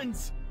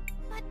goblins!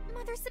 But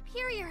Mother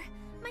Superior,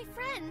 my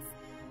friends,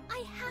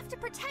 I have to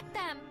protect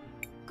them.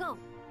 Go.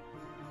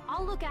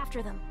 I'll look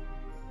after them.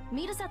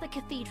 Meet us at the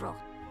cathedral.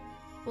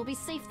 We'll be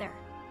safe there.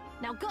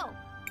 Now go!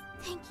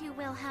 Thank you,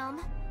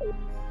 Wilhelm.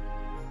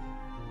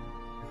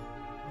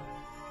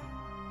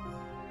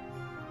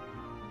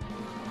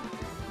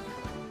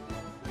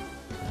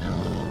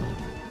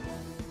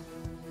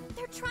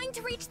 They're trying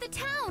to reach the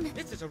town!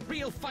 This is a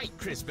real fight,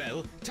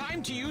 Crisbell.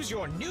 Time to use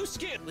your new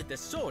skill. With the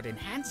sword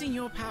enhancing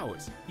your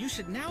powers, you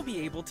should now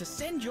be able to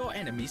send your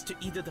enemies to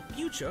either the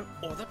future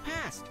or the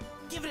past.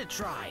 Give it a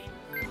try.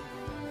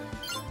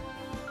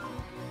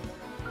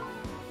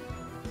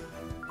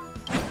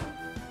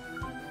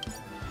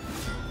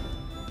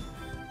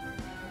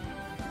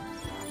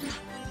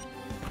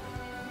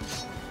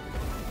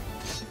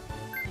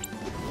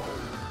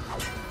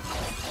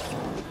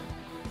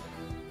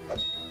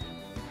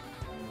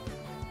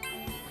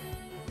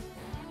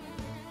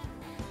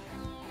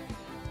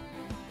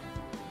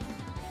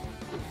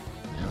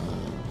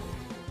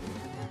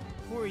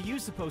 Who are you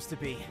supposed to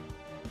be?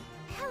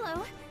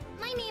 Hello,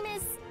 my name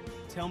is...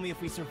 Tell me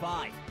if we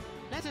survive.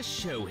 Let us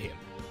show him.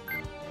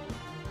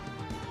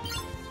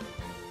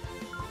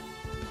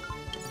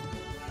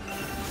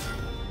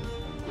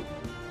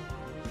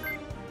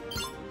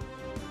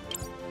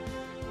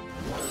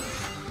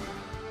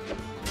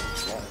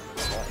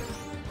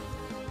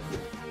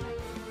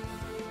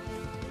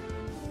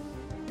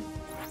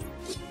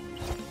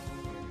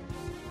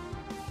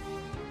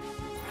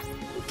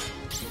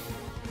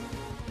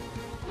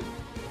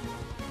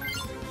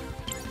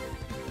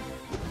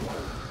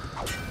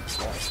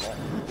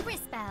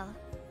 Crisbell.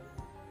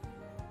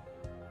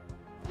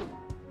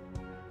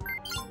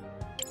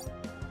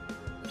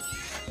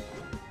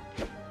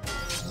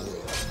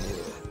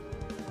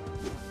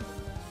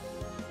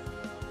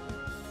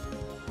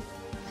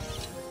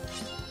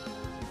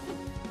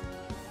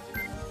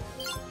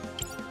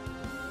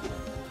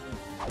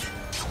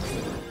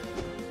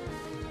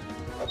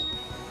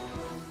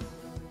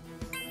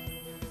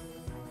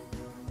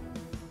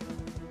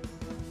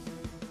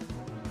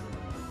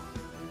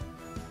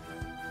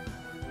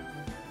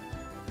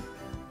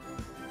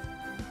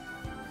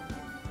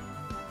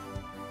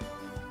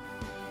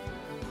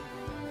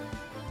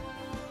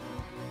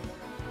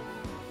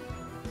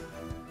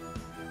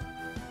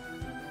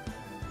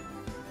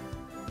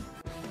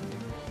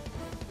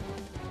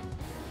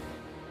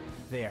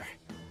 There.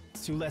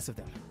 It's two less of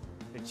them.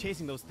 They're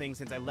chasing those things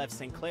since I left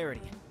St.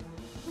 Clarity.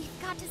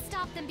 We've got to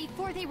stop them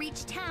before they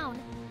reach town.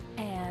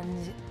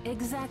 And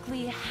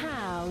exactly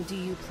how do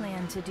you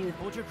plan to do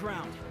Hold your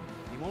ground.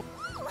 You won't...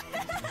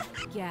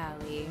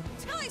 Galley?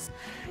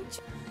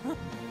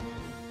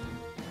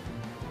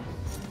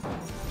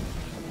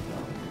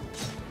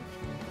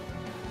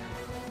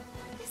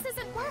 This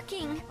isn't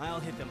working. I'll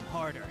hit them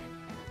harder.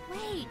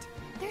 Wait,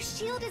 their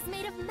shield is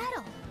made of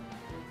metal.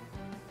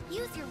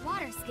 Use your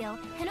water skill,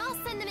 and I'll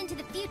send them into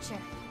the future.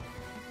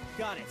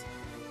 Got it.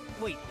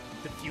 Wait,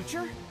 the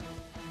future?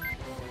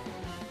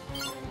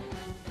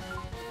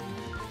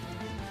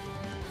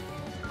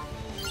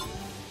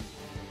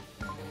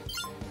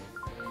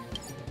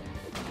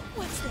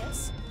 What's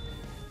this?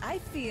 I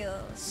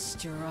feel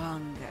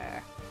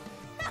stronger.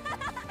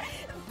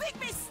 Big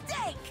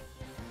mistake!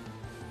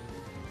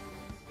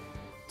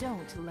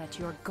 Don't let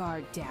your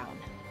guard down.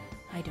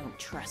 I don't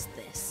trust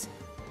this.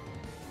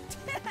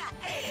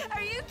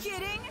 Are you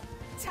kidding?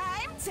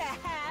 Time to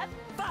have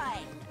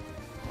fun!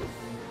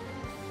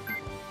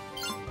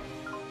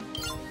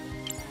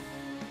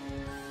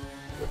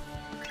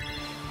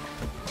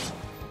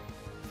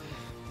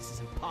 This is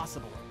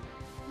impossible.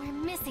 We're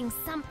missing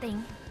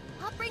something.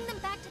 I'll bring them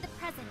back to the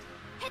present.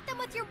 Hit them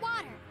with your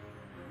water.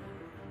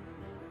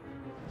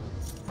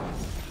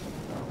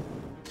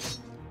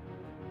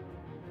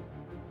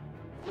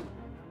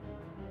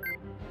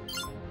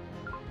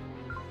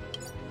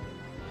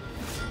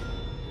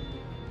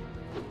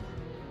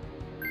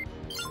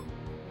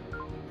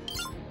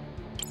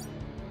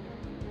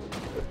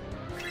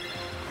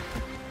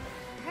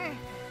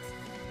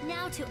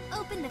 to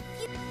open the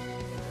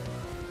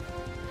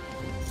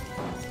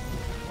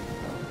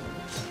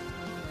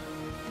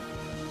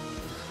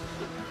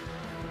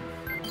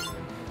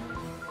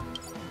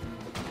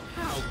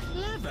How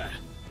clever!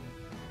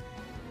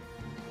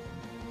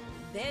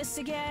 This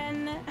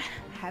again.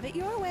 Have it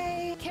your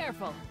way.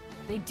 Careful.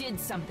 They did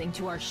something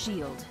to our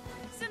shield.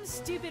 Some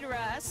stupid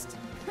rust.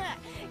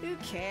 Who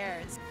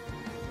cares?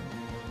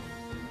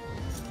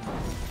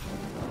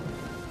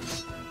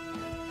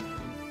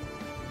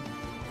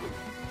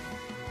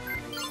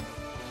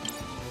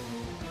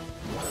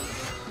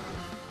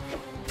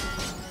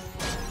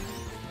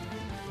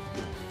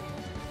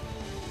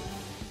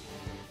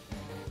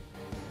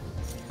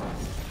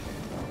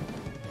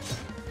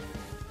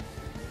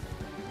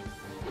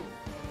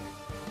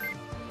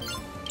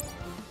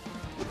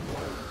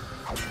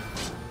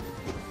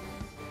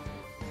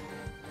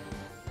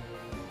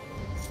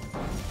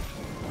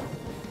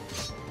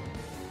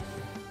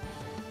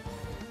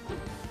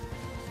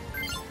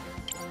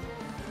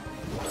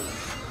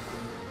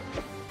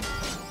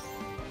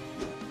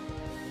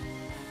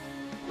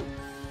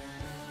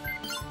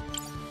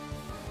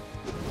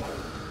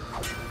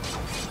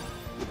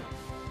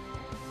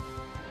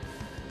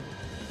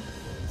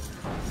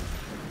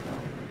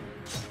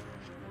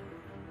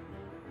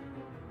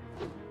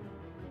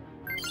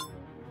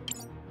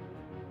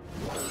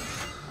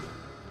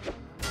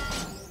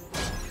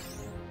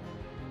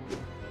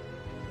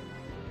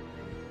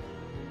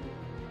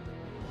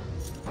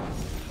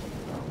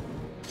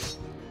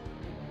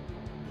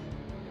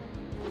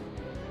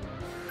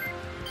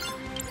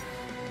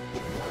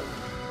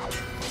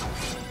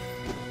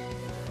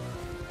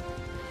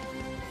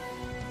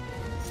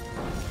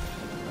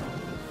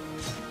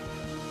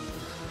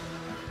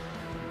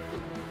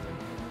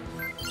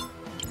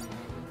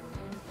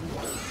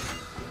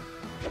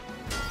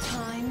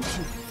 Time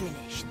to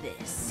finish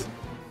this.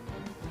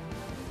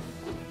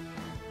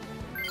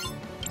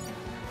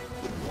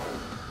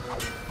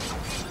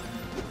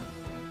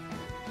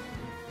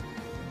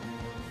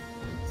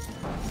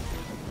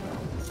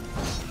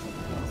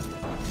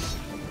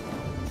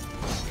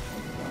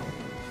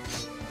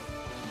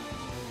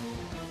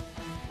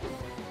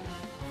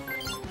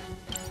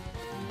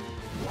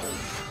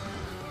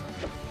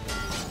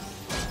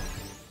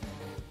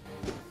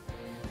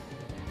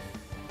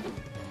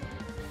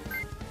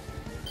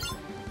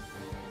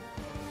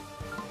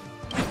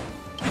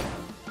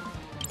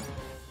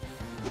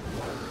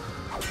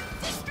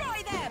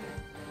 Destroy them!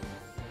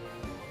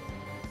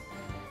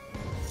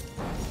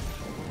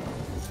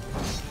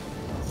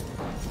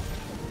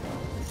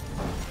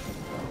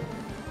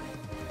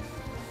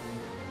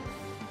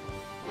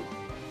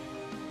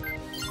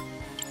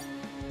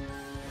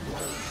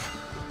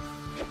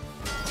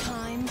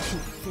 Time to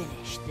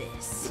finish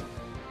this.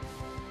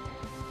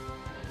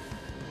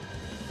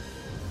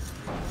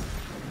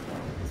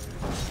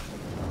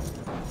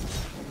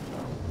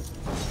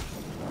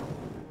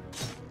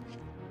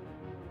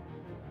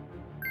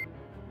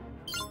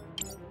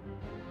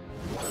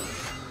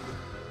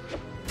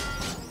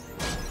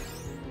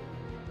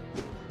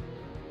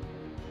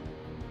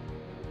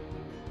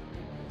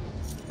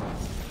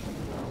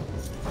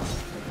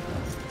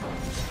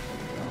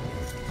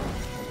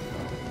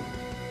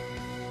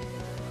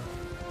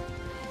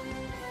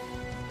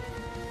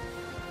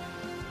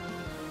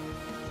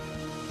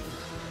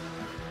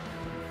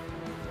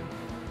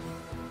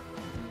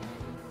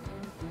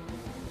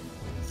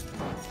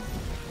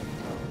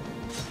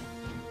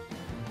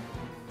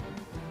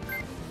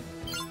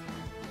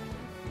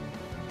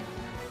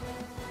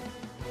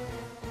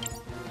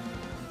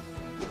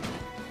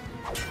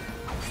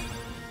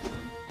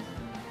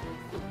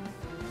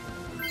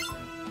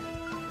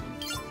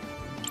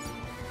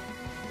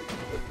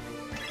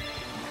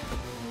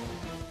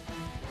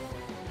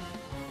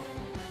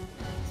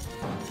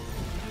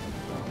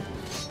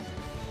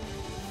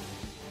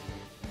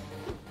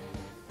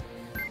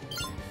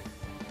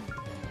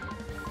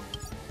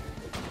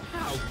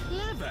 How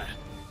clever!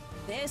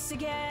 This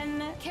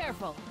again.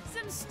 Careful.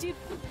 Some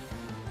stupid...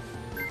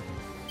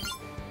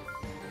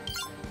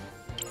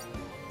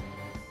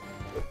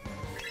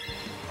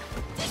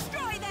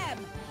 Destroy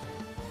them!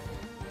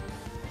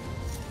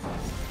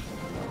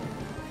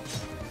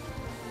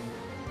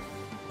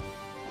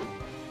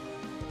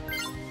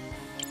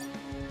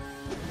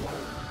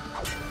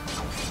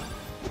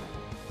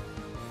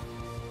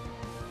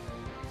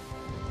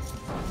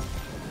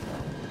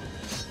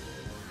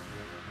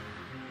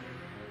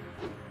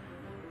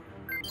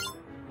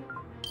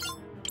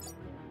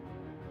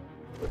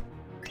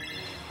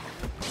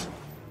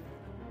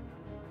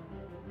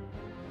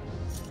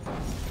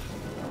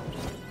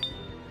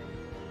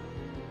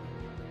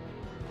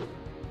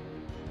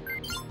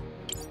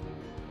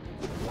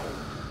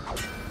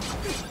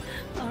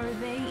 Are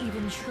they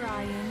even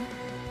trying?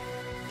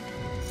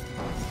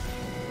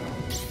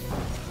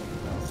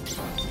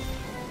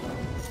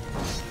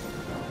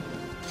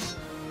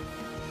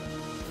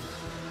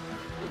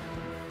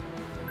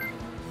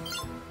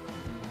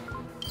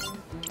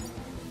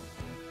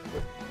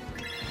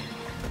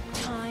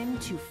 Time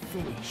to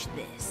finish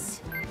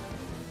this.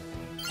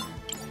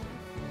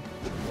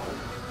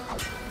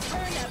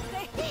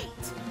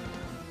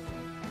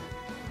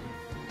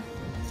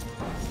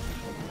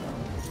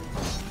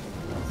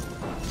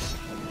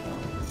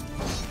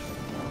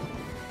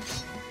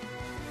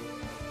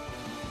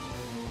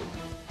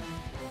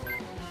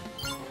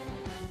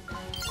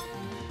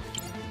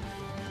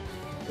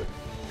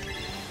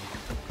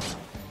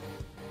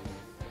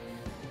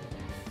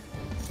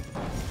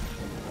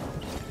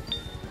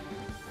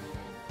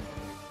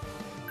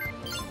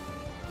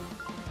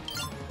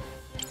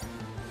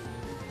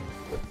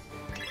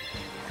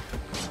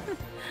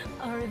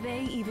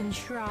 they even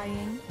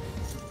trying?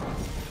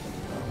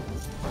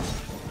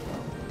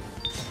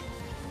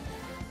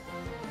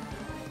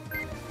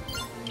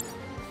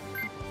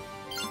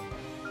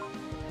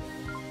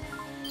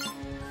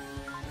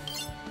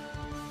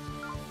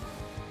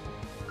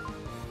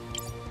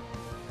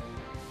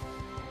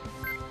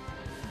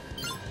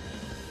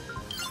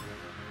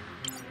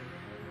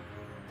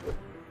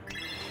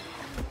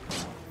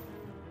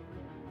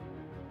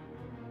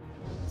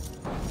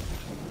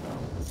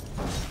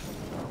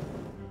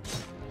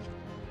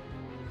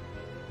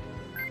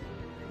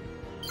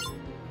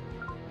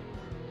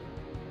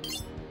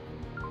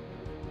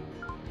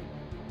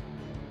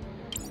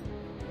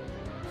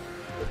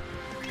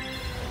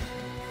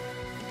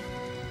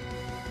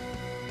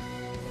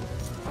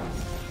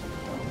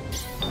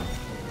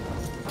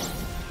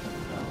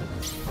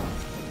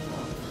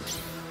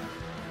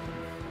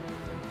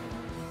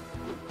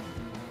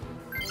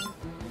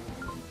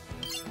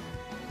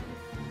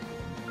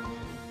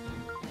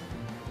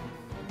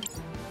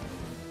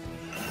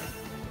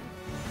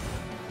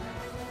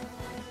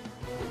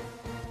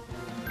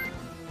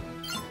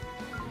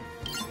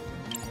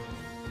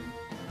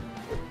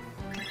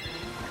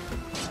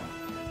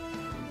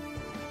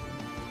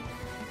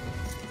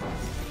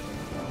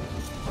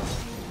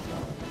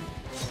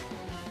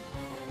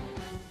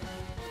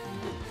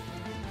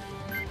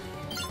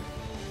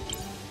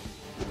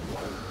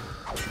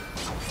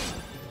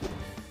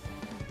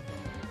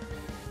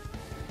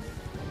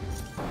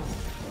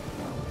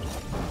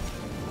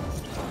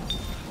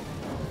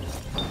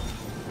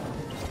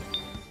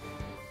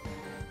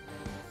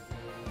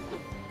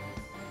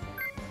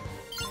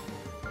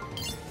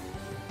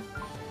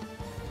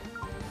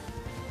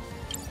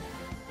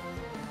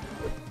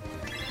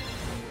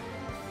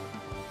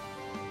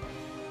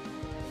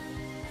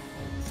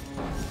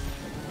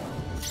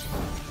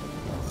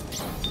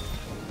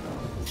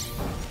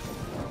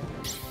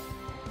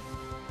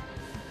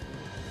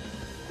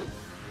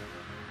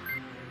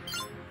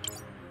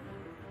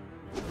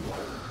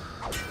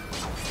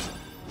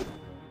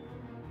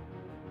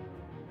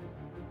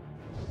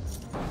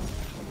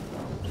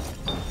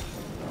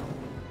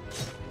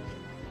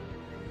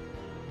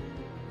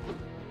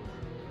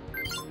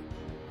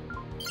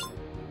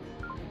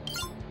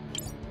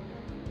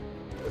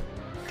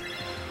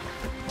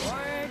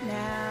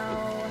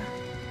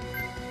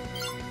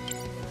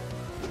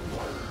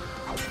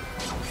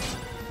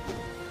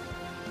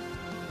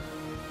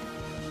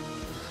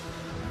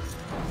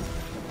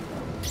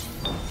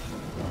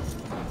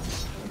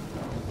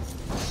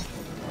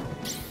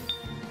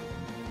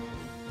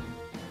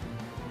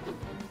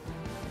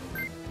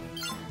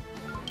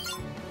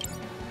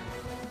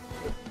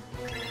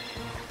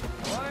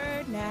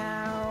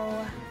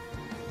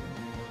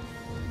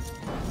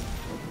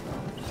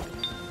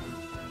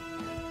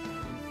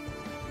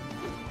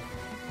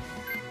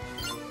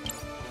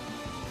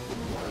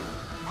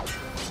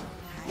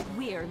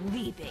 We're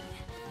leaving.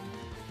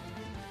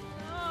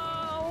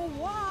 Oh,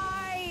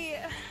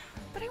 why?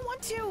 But I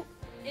want to...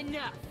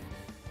 Enough.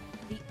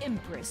 The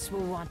Empress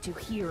will want to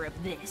hear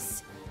of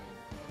this.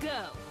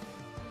 Go.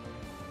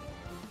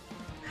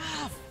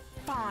 Ah,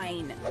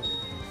 fine.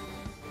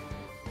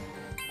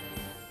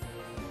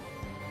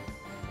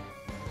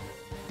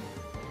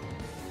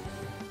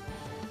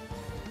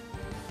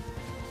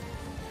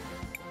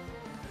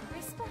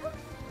 Crispa?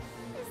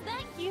 Is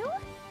that you?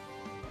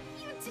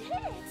 You did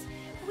it!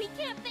 We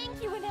can't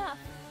thank you enough.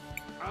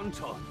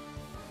 Anton,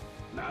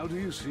 now do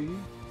you see?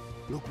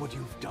 Look what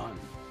you've done.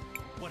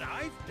 What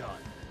I've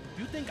done?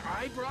 You think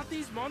I brought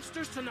these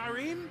monsters to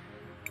Narim?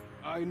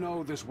 I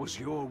know this was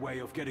your way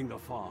of getting the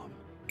farm.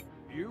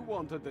 You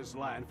wanted this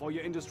land for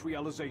your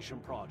industrialization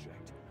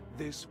project.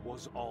 This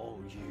was all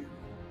you.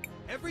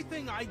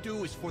 Everything I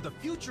do is for the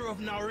future of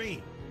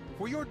Narim.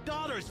 For your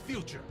daughter's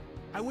future.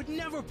 I would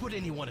never put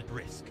anyone at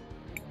risk.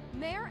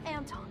 Mayor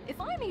Anton, if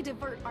I may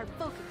divert our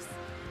focus,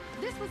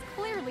 this was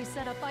clearly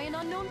set up by an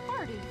unknown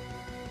party.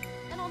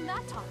 And on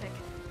that topic,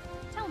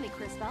 tell me,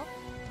 Crisbel,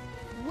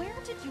 where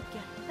did you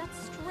get that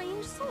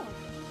strange sword?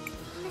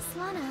 Miss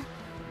Lana,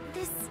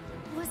 this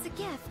was a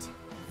gift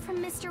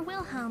from Mr.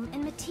 Wilhelm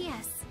and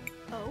Matthias.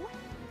 Oh?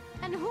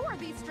 And who are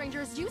these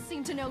strangers you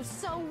seem to know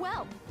so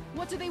well?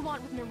 What do they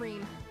want with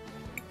Narim?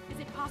 Is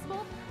it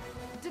possible?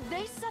 Did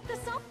they set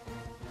this up?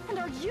 And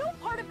are you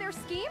part of their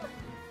scheme?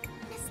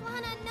 Miss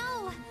Lana,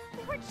 no!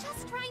 We were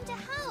just trying to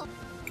help!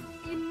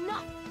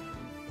 Enough!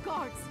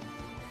 Guards,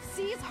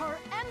 seize her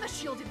and the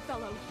shielded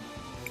fellow.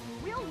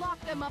 We'll lock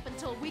them up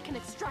until we can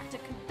extract a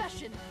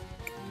confession.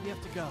 We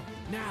have to go,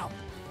 now!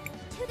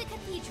 To the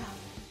cathedral.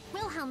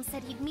 Wilhelm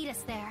said he'd meet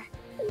us there.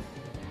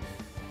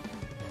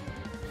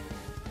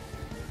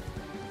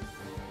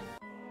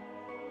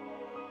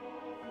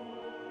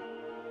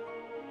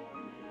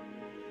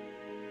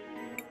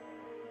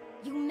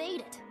 You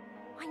made it.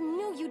 I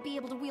knew you'd be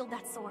able to wield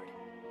that sword.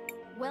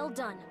 Well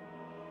done.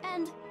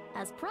 And,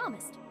 as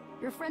promised,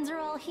 your friends are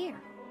all here.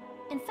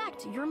 In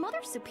fact, your Mother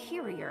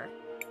Superior.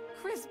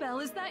 Crisbel,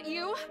 is that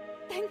you?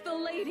 Thank the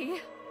lady.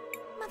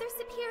 Mother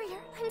Superior,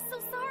 I'm so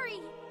sorry.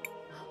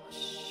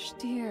 Shh,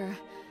 dear.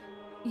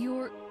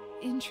 Your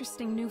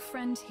interesting new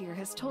friend here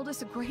has told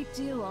us a great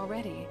deal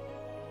already.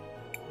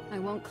 I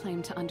won't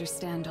claim to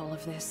understand all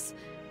of this,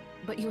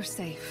 but you're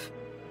safe.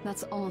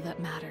 That's all that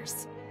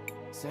matters.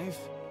 Safe?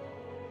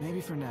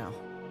 Maybe for now.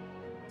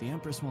 The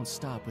Empress won't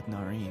stop with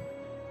Narim.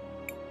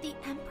 The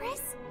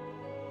Empress?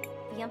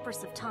 The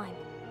Empress of Time.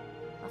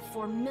 A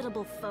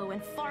formidable foe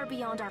and far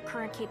beyond our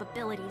current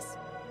capabilities.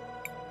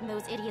 And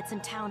those idiots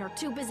in town are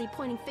too busy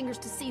pointing fingers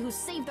to see who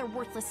saved their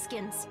worthless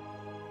skins.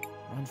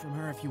 Run from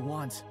her if you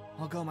want.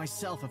 I'll go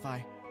myself if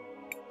I...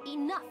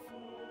 Enough!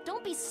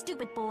 Don't be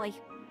stupid, boy.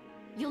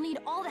 You'll need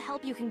all the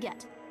help you can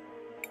get.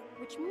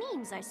 Which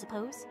means, I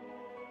suppose,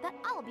 that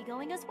I'll be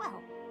going as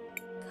well.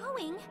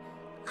 Going?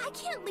 I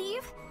can't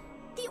leave.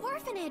 The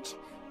orphanage.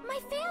 My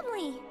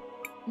family.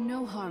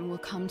 No harm will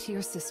come to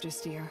your sisters,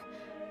 dear.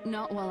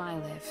 Not while I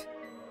live.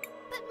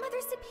 But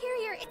Mother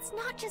Superior, it's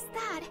not just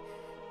that.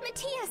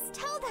 Matthias,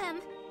 tell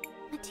them!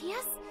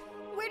 Matthias?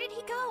 Where did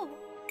he go?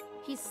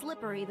 He's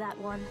slippery, that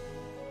one.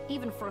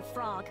 Even for a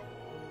frog.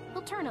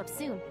 He'll turn up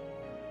soon.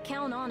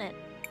 Count on it.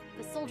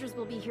 The soldiers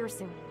will be here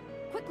soon.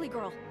 Quickly,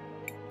 girl.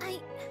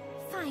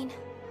 Fine.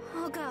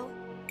 I'll go.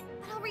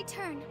 But I'll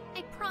return,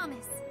 I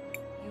promise.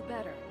 You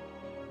better.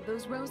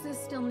 Those roses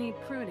still need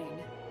pruning.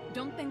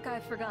 Don't think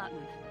I've forgotten.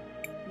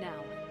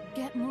 Now,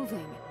 get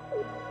moving.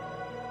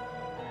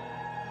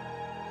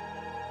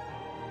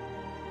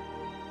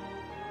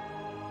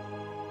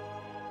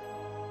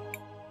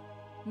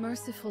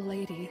 Merciful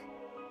Lady,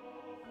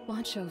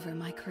 watch over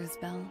my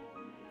Crisbel.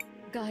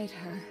 Guide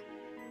her,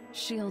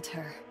 shield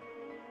her,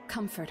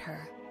 comfort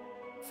her,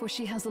 for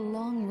she has a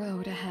long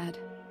road ahead.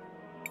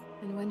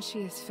 And when she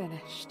is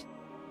finished,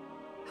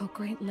 O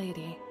great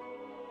lady,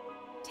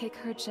 take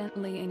her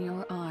gently in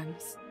your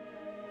arms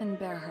and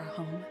bear her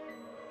home.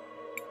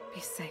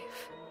 Be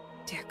safe,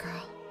 dear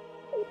girl.